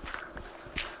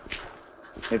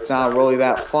 It's not really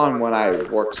that fun when I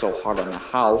work so hard on the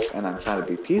house and I'm trying to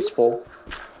be peaceful,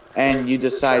 and you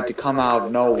decide to come out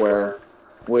of nowhere,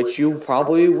 which you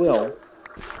probably will,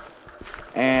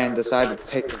 and decide to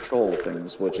take control of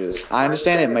things, which is, I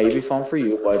understand it may be fun for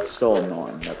you, but it's still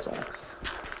annoying, that's all.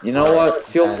 You know what?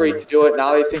 Feel free to do it.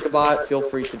 Now that you think about it, feel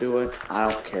free to do it.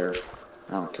 I don't care.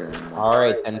 I don't care anymore.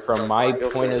 Alright, and from my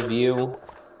point of view...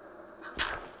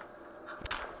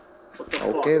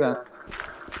 Okay then.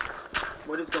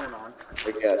 What is going on?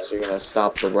 I guess you're gonna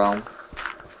stop the realm.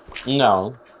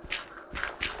 No.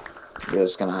 You're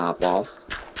just gonna hop off?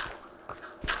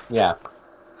 Yeah.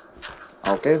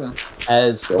 Okay then.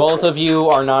 As Go both for it. of you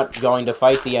are not going to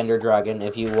fight the Ender Dragon,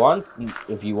 if you want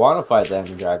to fight the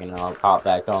Ender Dragon, I'll hop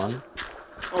back on.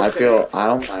 Okay. I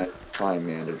don't mind fighting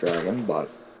the Ender Dragon, but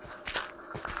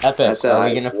Epic, I said are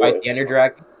we I gonna fight would. the Ender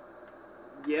Dragon?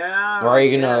 Yeah. Or are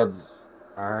you I gonna... guess.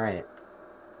 Alright.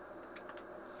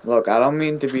 Look, I don't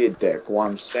mean to be a dick. What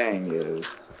I'm saying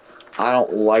is, I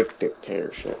don't like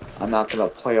dictatorship. I'm not gonna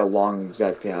play along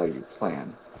exactly how you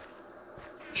plan.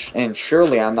 And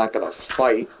surely I'm not gonna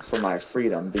fight for my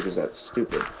freedom because that's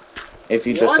stupid. If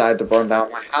you What? decide to burn down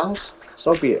my house,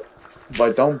 so be it.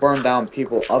 But don't burn down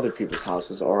other people's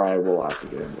houses, or I will have to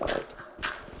get involved.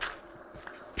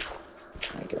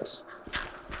 I guess.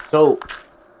 So,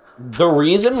 the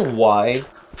reason why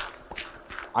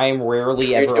I am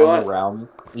rarely ever on the realm,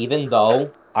 even though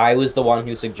I was the one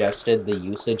who suggested the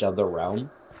usage of the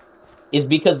realm, is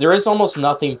because there is almost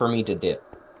nothing for me to do.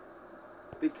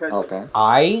 Because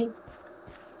Okay.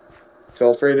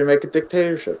 Feel free to make a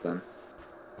dictatorship then.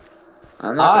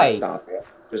 I'm not gonna stop you.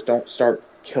 Just don't start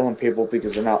killing people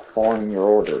because they're not following your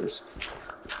orders.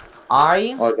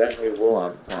 Oh, then we will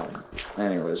have a problem.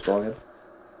 Anyways, go ahead.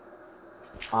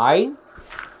 I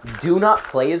do not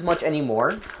play as much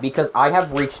anymore because I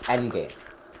have reached endgame.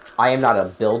 I am not a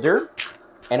builder,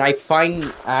 and I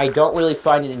don't really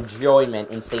find an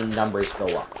enjoyment in seeing numbers go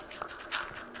up.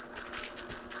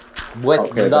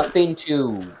 With nothing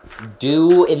to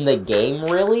do in the game,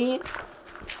 really,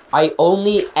 I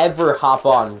only ever hop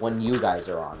on when you guys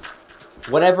are on.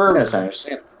 Whenever... Yes, I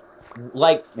understand.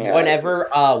 Like, whenever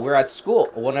we're at school,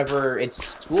 whenever it's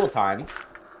school time,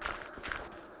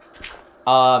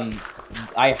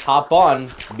 I hop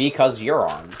on because you're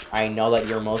on. I know that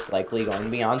you're most likely going to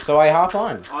be on, so I hop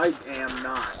on. I am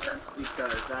not,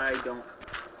 because I don't...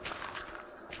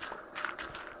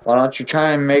 Why don't you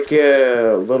try and make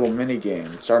a little mini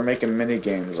game? Start making mini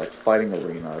games like fighting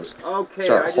arenas. Okay,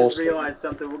 I just realized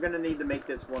something. We're gonna need to make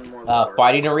this one more lore.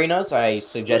 Fighting arenas? I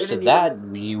suggested that.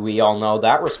 We all know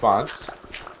that response.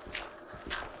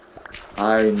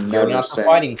 You're not the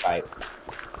fighting type.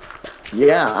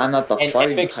 Yeah, I'm not the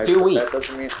fighting Epic's type. too weak. That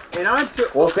doesn't mean... And I'm too...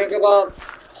 Well, think about...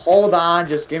 Hold on,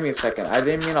 just give me a second. I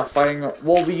didn't mean a fighting...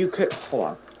 Well, you could... Hold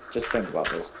on. Just think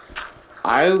about this.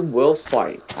 I will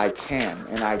fight. I can,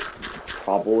 and I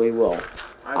probably will.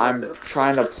 I'm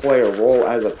trying to play a role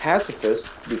as a pacifist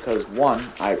because, one,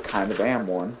 I kind of am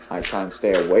one. I try and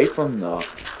stay away from the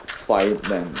fight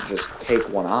than just take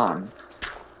one on.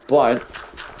 But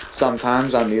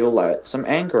sometimes I need to let some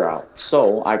anger out,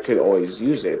 so I could always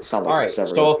use it. It's not like it's never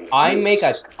so if I make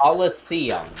a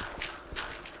Coliseum,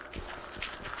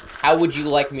 how would you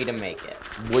like me to make it?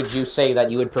 Would you say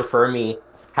that you would prefer me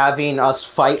having us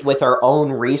fight with our own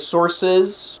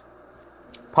resources,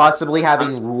 possibly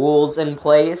having rules in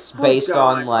place based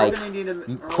on, like,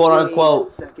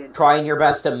 quote-unquote, trying your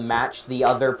best to match the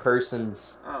other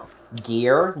person's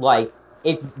gear? Like,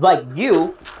 if, like,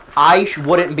 I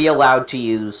wouldn't be allowed to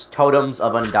use Totems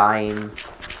of Undying,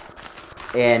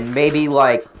 and maybe,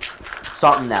 like,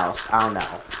 something else, I don't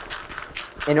know.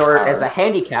 In order, as a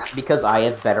handicap, because I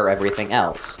have better everything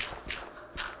else.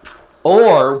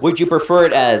 Or would you prefer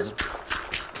it as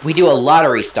we do a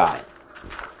lottery style,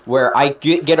 where I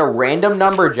get a random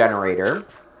number generator,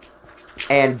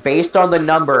 and based on the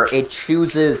number, it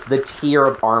chooses the tier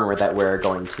of armor that we're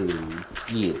going to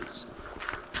use?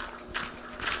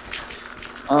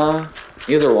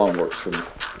 Either one works for me.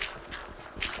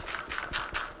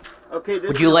 Okay,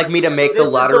 would you like me to make the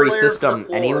lottery system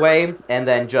anyway, and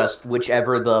then just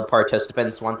whichever the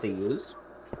participants want to use?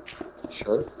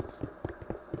 Sure.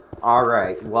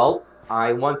 Alright, well,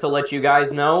 I want to let you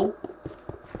guys know,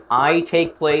 I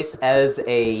take place as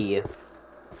a,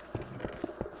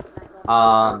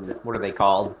 what are they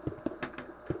called?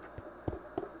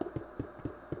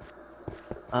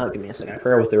 Give me a second, I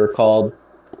forgot what they were called.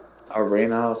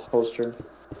 Arena poster?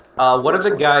 What are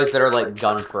the guys that are, like,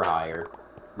 gun for hire?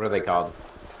 What are they called?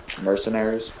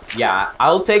 Mercenaries? Yeah,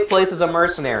 I'll take place as a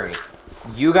mercenary.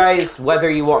 You guys, whether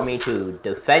you want me to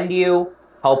defend you,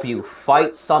 help you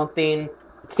fight something,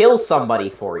 kill somebody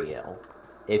for you.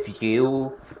 If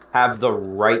you have the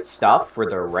right stuff for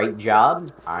the right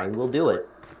job, I will do it.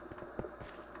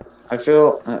 I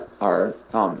feel... Alright,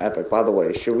 Epic, by the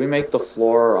way, should we make the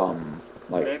floor,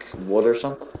 like, wood or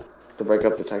something? To break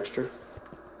up the texture?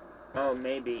 Oh,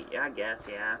 maybe. I guess,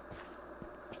 yeah.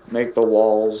 Make the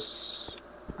walls,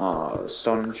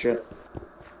 stone and shit?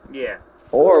 Yeah.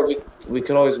 Or we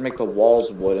could always make the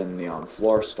walls wood and the,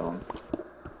 floor stone.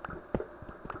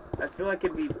 I feel like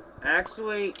it'd be...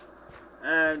 Actually,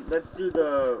 let's do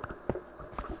the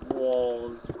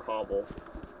walls, cobble.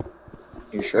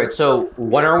 You sure? Alright, so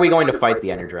when are we going to fight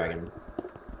the Ender Dragon?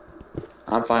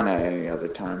 I'm fine at any other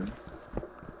time.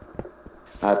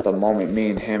 At the moment, me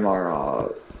and him are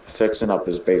fixing up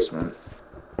his basement.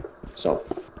 So.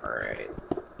 Alright.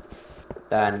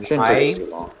 Then Shouldn't take us too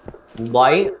long.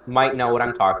 Light might know what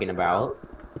I'm talking about,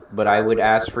 but I would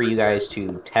ask for you guys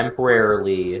to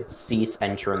temporarily cease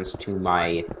entrance to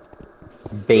my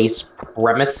base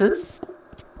premises.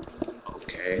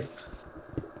 Okay.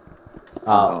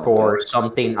 For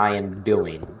something I am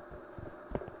doing.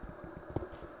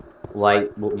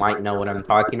 Light might know what I'm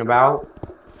talking about.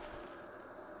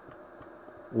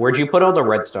 Where'd you put all the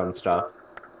redstone stuff?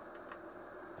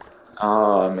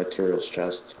 Materials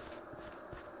chest.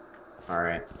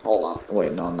 Alright. Hold on.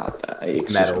 Wait, no, not that.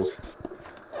 Metals.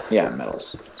 Yeah,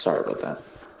 metals. Sorry about that.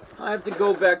 I have to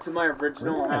go back to my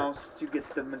original house to get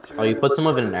the material. Oh, you put some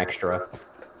of it in extra.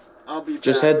 I'll be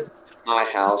Just back. head to my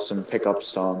house and pick up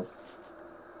stone.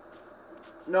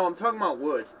 No, I'm talking about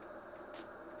wood.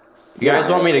 If you guys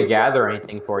want me to gather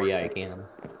anything for you, I can.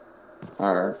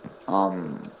 Alright.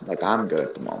 Like, I'm good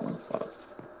at the moment, but...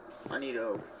 I need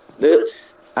oak.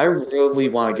 I really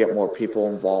want to get more people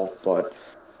involved, but...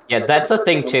 Yeah, that's a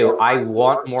thing, too. I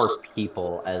want more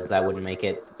people, as that would make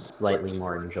it slightly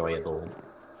more enjoyable.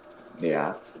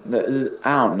 Yeah. I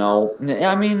don't know.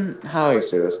 I mean, how do I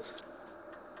say this?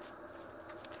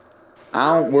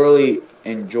 I don't really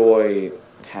enjoy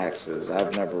taxes.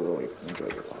 I've never really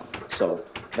enjoyed it a lot. So,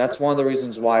 that's one of the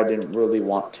reasons why I didn't really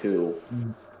want to,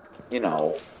 you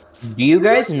know... Do you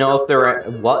guys know if there are...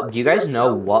 Do you guys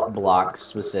know what blocks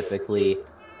specifically,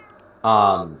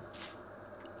 slime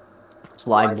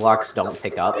blocks don't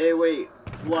pick up? Hey, wait.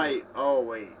 Light. Oh,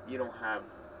 wait. You don't have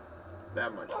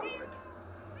that much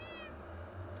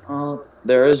wood.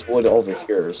 There is wood over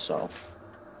here, so...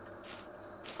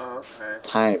 Okay.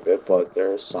 Tiny bit, but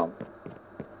there is some.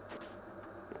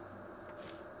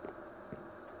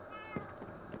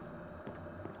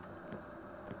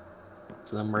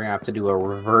 So then we're gonna have to do a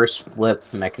reverse flip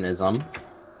mechanism.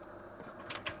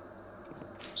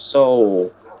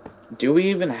 So, do we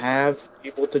even have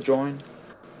people to join?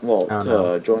 Well,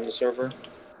 join the server?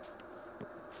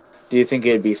 Do you think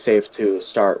it'd be safe to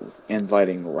start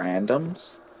inviting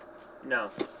randoms? No.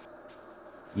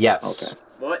 Yes. Okay.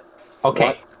 What? Okay.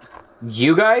 What?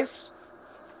 You guys,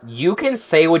 you can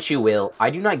say what you will. I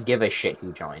do not give a shit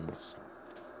who joins.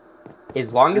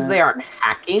 As long as they aren't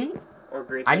hacking, or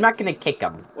griefing. I'm not gonna kick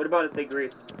them. What about if they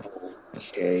grief?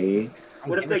 Okay.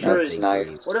 What if they That's grief?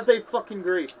 nice. What if they fucking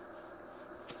grief?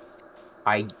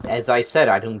 As I said,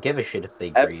 I don't give a shit if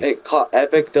they grieve.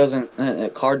 Epic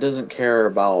doesn't. Card doesn't care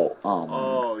about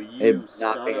Oh, you it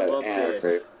not son being of a an anarchy.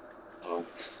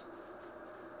 bitch.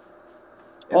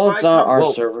 Well, it's not our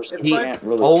server, so we The can't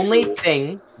really only choose.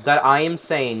 thing that I am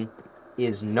saying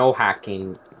is no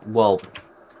hacking. Well,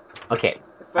 okay.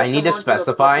 I need to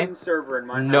specify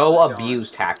no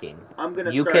abused hacking. I'm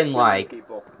gonna you start can like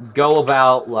people. go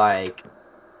about like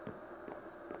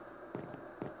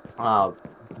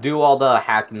do all the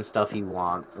hacking stuff you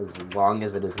want as long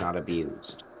as it is not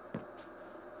abused.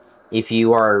 If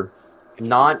you are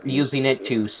not using it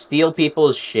to steal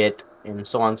people's shit and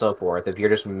so on and so forth, if you're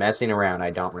just messing around,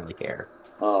 I don't really care.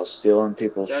 Oh, stealing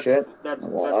people's shit?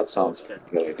 Well, that sounds like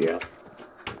a good idea.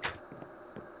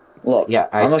 Look, yeah,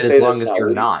 I'm gonna said say as long this as now. you're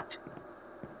not.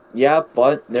 Yeah,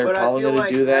 but they're probably gonna like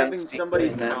do that having in secret,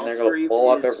 somebody's and then house they're gonna grief blow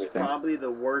up is everything. Probably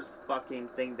the worst fucking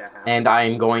thing to happen. And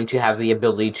I'm going to have the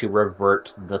ability to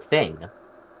revert the thing.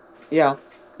 Yeah,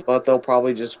 but they'll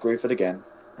probably just grief it again,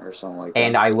 or something like that.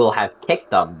 And I will have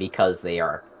kicked them because they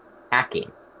are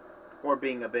hacking. Or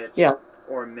being a bitch. Yeah.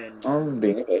 Or a min.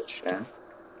 Being a bitch, yeah.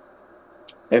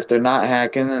 If they're not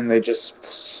hacking and they just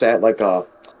set like a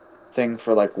thing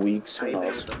for like weeks, who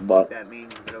knows? But that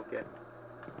means, but okay.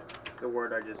 The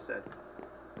word I just said.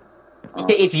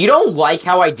 If you don't like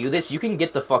how I do this, you can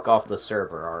get the fuck off the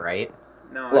server, alright?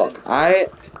 No, look, I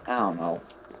don't know.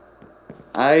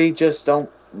 I just don't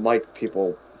like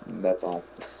people, that's all.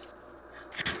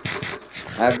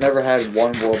 I've never had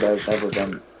one world that has ever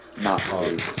been not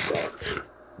griefed, so.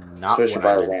 Not especially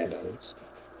by randoms.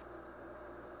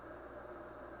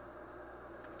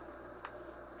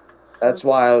 That's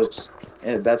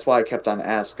why I kept on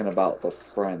asking about the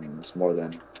friends more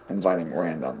than inviting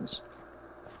randoms.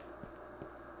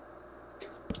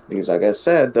 Because like I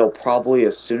said, they'll probably,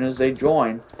 as soon as they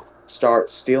join,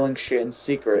 start stealing shit in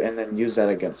secret and then use that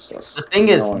against us. The thing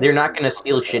is, they're not gonna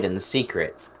steal shit in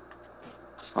secret.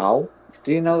 How?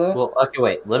 Do you know that? Well, okay,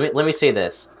 wait. Let me say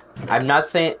this.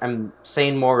 I'm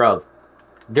saying more of,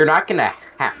 they're not gonna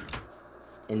hack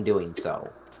in doing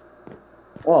so.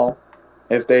 Well,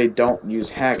 if they don't use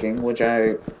hacking, which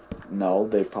I know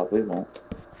they probably won't,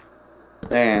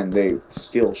 and they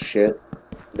steal shit,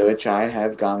 which I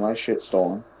have gotten my shit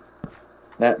stolen,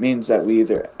 that means that we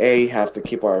either A, have to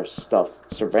keep our stuff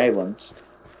surveillanced,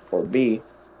 or B,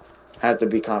 have to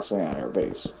be constantly on our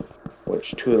base.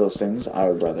 Which, two of those things I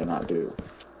would rather not do.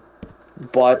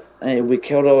 But we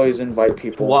could always invite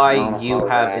people. Why I don't know you how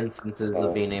have that, instances so.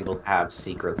 of being able to have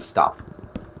secret stuff.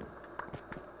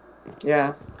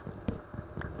 Yeah.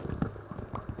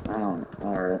 I don't know.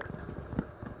 Alright.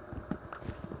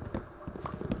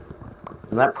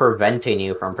 I'm not preventing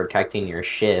you from protecting your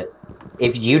shit.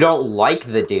 If you don't like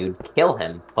the dude, kill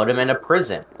him. Put him in a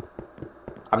prison.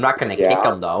 I'm not gonna kick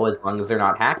him, though, as long as they're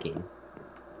not hacking.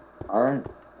 Alright.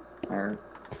 Alright.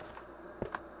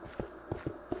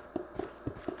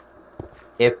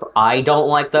 If I don't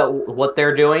like what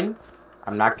they're doing,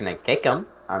 I'm not gonna kick them.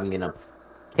 I'm gonna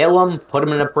kill them, put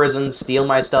them in a prison, steal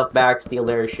my stuff back, steal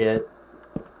their shit,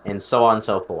 and so on and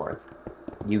so forth.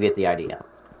 You get the idea.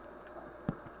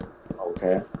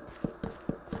 Okay.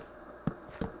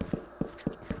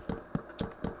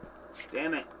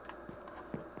 Damn it.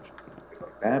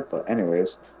 Like that, but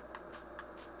anyways,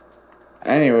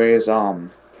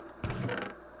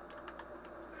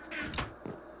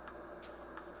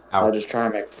 I'll just try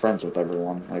and make friends with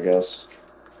everyone, I guess,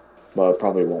 but it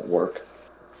probably won't work.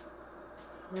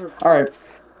 Alright,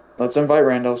 let's invite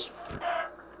randos.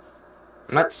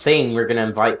 I'm not saying we're gonna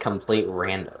invite complete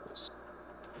randos.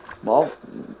 Well,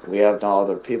 we have no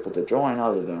other people to join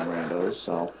other than randos,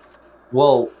 so.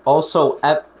 Well, also,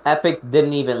 Epic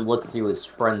didn't even look through his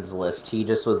friends list. He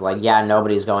just was like, yeah,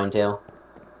 nobody's going to.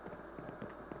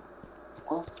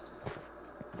 Well,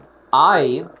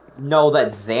 I know that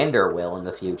Xander will in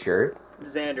the future.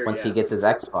 Xander, once he gets his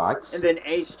Xbox. And then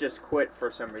Ace just quit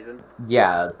for some reason.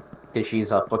 Yeah, because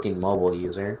she's a fucking mobile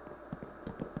user.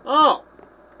 Oh!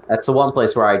 That's the one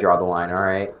place where I draw the line,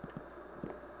 alright?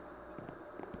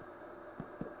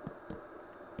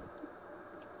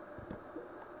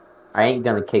 I ain't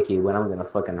gonna kick you, but I'm gonna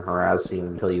fucking harass you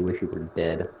until you wish you were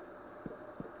dead.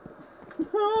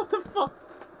 What the fuck?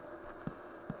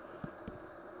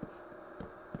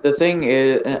 The thing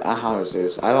is, how is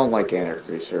this? I don't like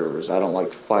anarchy servers. I don't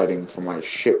like fighting for my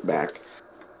shit back.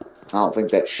 I don't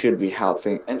think that should be how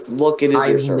things. And look, it is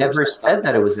your server. I never said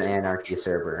that it was an anarchy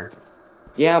server.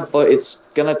 Yeah, but it's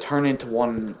gonna turn into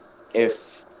one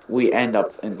if we end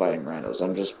up inviting randos.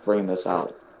 I'm just bringing this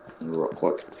out real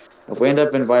quick. If we end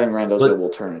up inviting randos, it will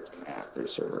turn into an anarchy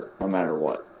server, no matter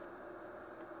what.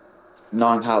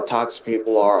 Knowing how toxic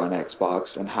people are on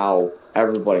Xbox and how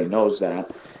everybody knows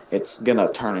that, it's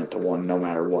gonna turn into one no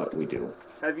matter what we do.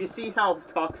 Have you seen how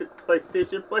toxic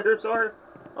PlayStation players are?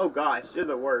 Oh gosh, they're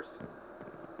the worst.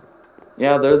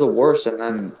 Yeah, they're the worst, and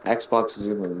then Xbox is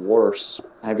even worse.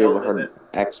 Have you ever heard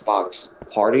of Xbox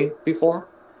Party before?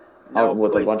 No,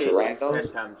 with a bunch of randos?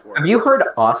 10 times worse. Have you heard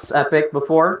Us Epic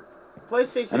before?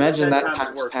 PlayStation. Imagine 10 that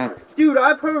times worse. 10. Dude,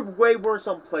 I've heard way worse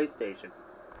on PlayStation.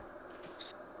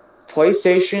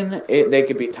 PlayStation, they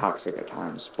could be toxic at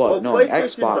times, but no,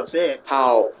 Xbox.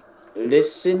 How?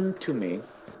 Listen to me.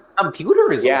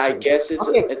 Computer is yeah, also I guess it's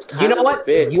okay. It's kind you know of what? A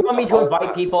bitch. You want me to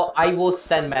invite people? I will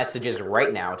send messages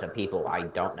right now to people I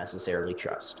don't necessarily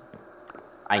trust.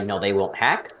 I know they won't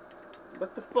hack.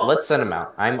 What the fuck? Let's send them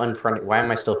out. I'm unfriended. Why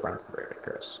am I still friends with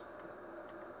Chris?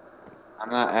 I'm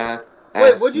not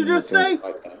Wait, what'd you just say?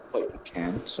 But you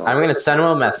can, so. I'm gonna send him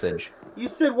a message. You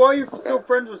said why you're still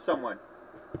friends with someone.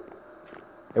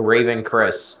 Raven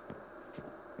Chris.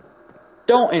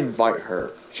 Don't invite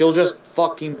her. She'll just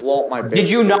fucking blow up my base. Did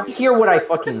you not hear what I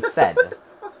fucking said?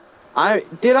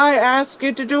 Did I ask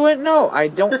you to do it? No, I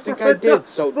don't think I did.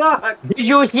 So fuck? Did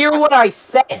you hear what I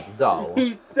said though?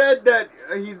 He said that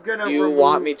he's gonna. You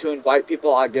want me to invite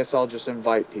people? I guess I'll just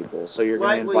invite people. So you're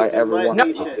gonna invite everyone.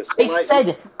 No, I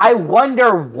said I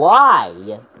wonder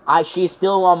why she's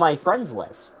still on my friends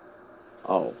list.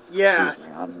 Oh yeah. Excuse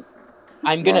me,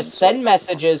 I'm gonna send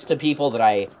messages to people that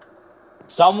I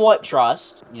somewhat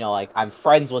trust. You know, like I'm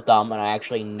friends with them and I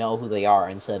actually know who they are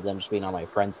instead of them just being on my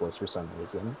friends list for some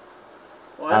reason.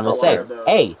 Well, I'm gonna say,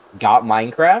 hey, got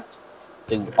Minecraft?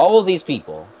 To all of these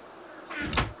people.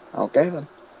 Okay, then.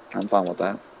 I'm fine with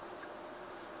that.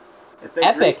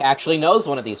 Epic actually knows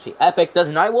one of these people. Epic, does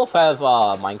Nightwolf have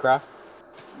Minecraft?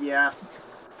 Yeah.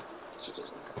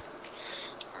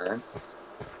 Alright.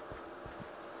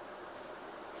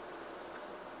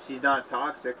 She's not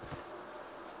toxic.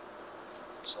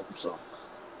 So.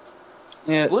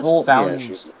 Yeah,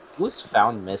 who's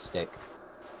found Mystic?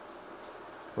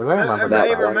 What do I remember that?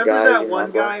 Hey, remember that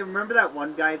one guy? Remember that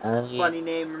one guy's funny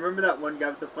name? Remember that one guy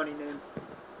with the funny name?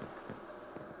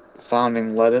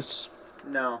 Founding Lettuce.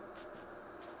 No.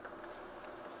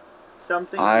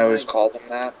 Something I always like... called him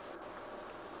that.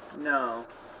 No.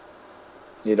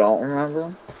 You don't remember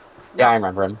him? Yeah, I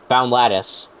remember him. Found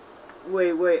Lattice.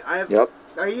 Wait. Yep.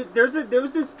 There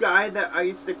was this guy that I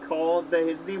used to call that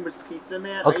his name was Pizza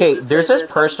Man. Okay, there's this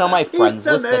person on my friends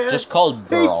list that's just called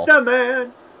Girl. Pizza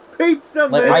Man. Pizza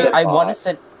Like, Man. I want to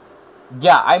say,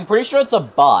 yeah, I'm pretty sure it's a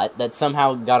bot that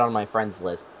somehow got on my friends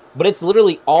list, but it's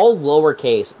literally all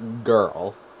lowercase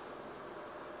Girl.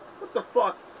 What the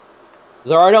fuck?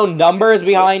 There are no numbers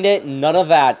behind it. None of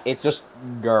that. It's just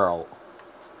Girl.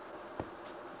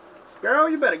 Girl,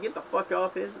 you better get the fuck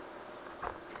off his.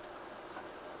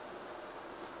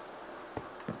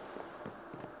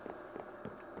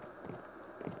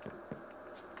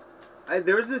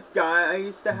 There was this guy I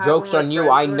used to have. Joke's on you.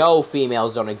 I know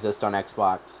females don't exist on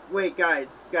Xbox. Wait, guys.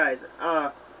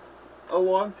 A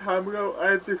long time ago,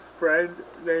 I had this friend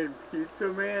named Pizza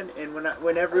Man, and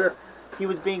whenever he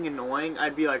was being annoying,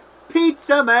 I'd be like,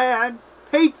 Pizza Man,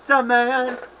 Pizza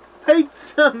Man,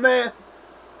 Pizza Man.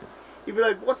 He'd be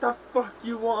like, what the fuck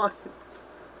you want?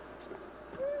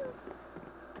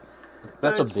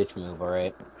 That's a bitch move,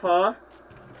 alright? Huh?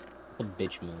 That's a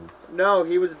bitch move. No,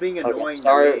 he was being annoying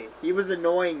to me. He was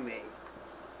annoying me.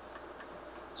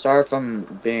 Sorry if I'm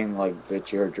being, like,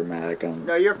 bitchy or dramatic.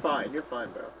 No, you're fine. You're fine,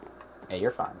 bro. Yeah,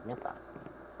 you're fine. You're fine.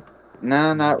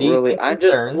 No, not Decent really. I'm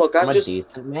a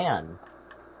decent man.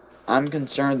 I'm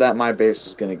concerned that my base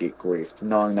is gonna get griefed,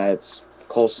 knowing that it's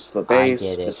closest to the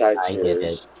base, besides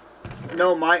yours.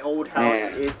 No, my old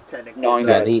house is technically. Knowing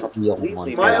that it's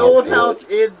completely my old house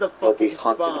is the fucking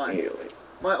spawn.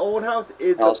 My old house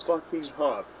is the fucking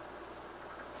hub.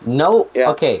 No, yeah.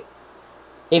 Okay.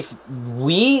 If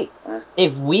we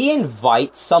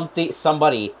invite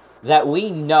somebody that we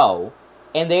know,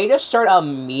 and they just start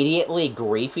immediately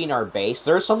griefing our base,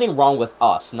 there's something wrong with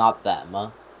us, not them.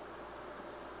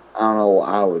 I don't know what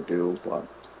I would do, but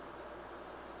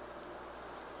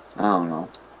I don't know.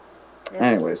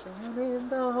 Anyways. In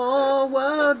the whole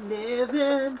world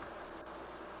living.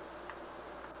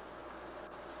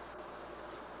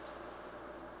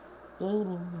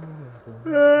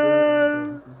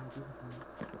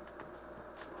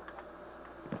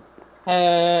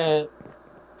 Hey.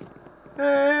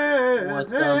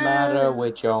 What's the matter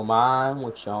with your mind?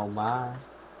 With your mind?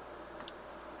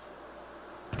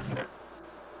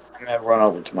 I'm gonna run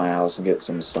over to my house and get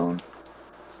some stone.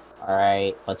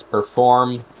 Alright, let's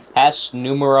perform test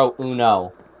numero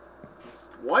uno.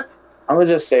 What? I would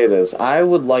just say this. I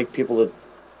would like people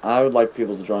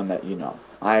to join that, you know.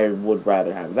 I would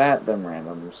rather have that than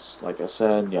randoms. Like I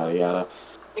said, yada yada.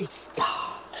 Miska,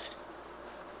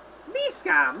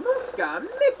 Muska,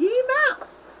 Mickey Mouse.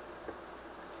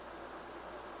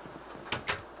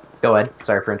 Go ahead.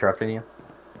 Sorry for interrupting you.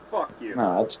 Fuck you.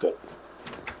 No, that's good.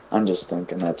 I'm just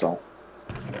thinking, that's all.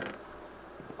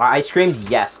 I screamed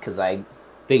yes because I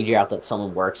figured out that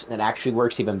someone works, and it actually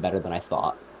works even better than I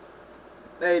thought.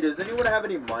 Hey, does anyone have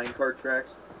any minecart tracks?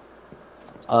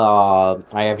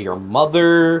 I have your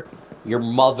mother, and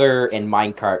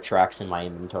minecart tracks in my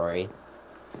inventory.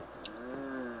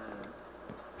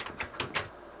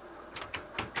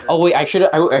 Oh wait, I should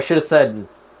have said,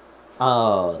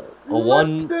 let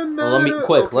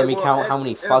me count how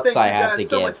many fucks I have to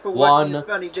give.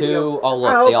 1, 2, oh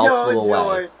look, they all flew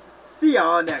away. See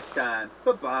y'all next time.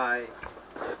 Bye-bye.